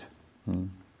to it.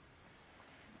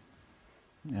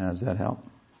 Yeah, does that help?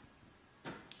 I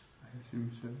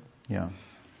assume so. Yeah.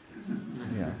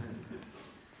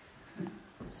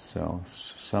 So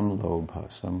some lobha,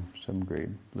 some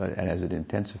greed, and as it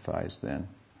intensifies, then,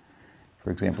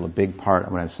 for example, a big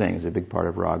part. What I'm saying is a big part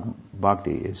of rag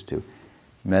bhakti is to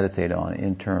meditate on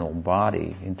internal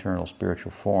body, internal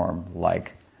spiritual form,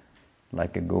 like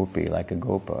a gopi, like a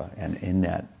gopa, and in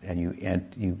that, and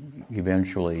you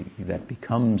eventually, that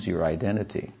becomes your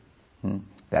identity.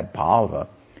 That bhava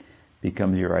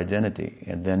becomes your identity,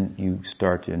 and then you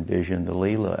start to envision the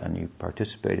leela, and you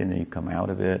participate in it, and you come out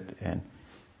of it, and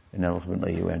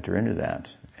ultimately you enter into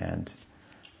that, and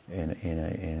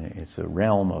it's a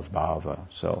realm of bhava.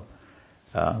 So,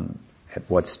 at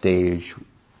what stage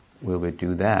will we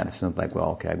do that? It's not like,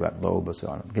 well, okay, I've got lobha,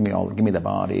 so give me the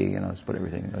body, let's put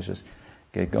everything, let's just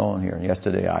get going here. And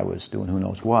yesterday I was doing who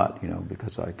knows what,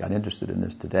 because I got interested in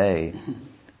this today.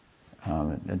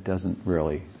 It doesn't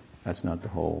really, that's not the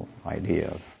whole idea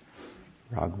of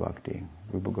rag bhakti.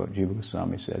 Jiva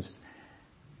Goswami says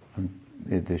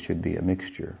there should be a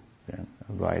mixture then,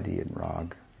 of Vaidhi and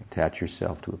rag, attach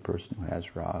yourself to a person who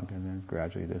has rag, and then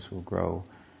gradually this will grow,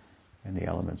 and the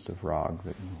elements of rag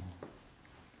that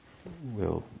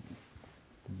will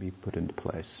be put into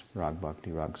place. Rag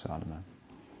bhakti, rag sadhana.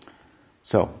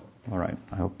 So, all right.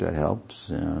 I hope that helps,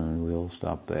 and we'll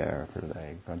stop there for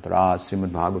today. Grantara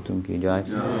Srimad Bhagavatam ki jai,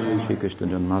 Shri Krishna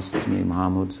Janmastami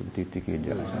Mahamotsav Titi ki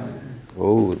jai,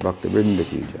 O Bhakta Vrinda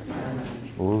ki jai,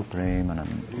 O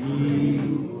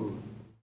Premanand.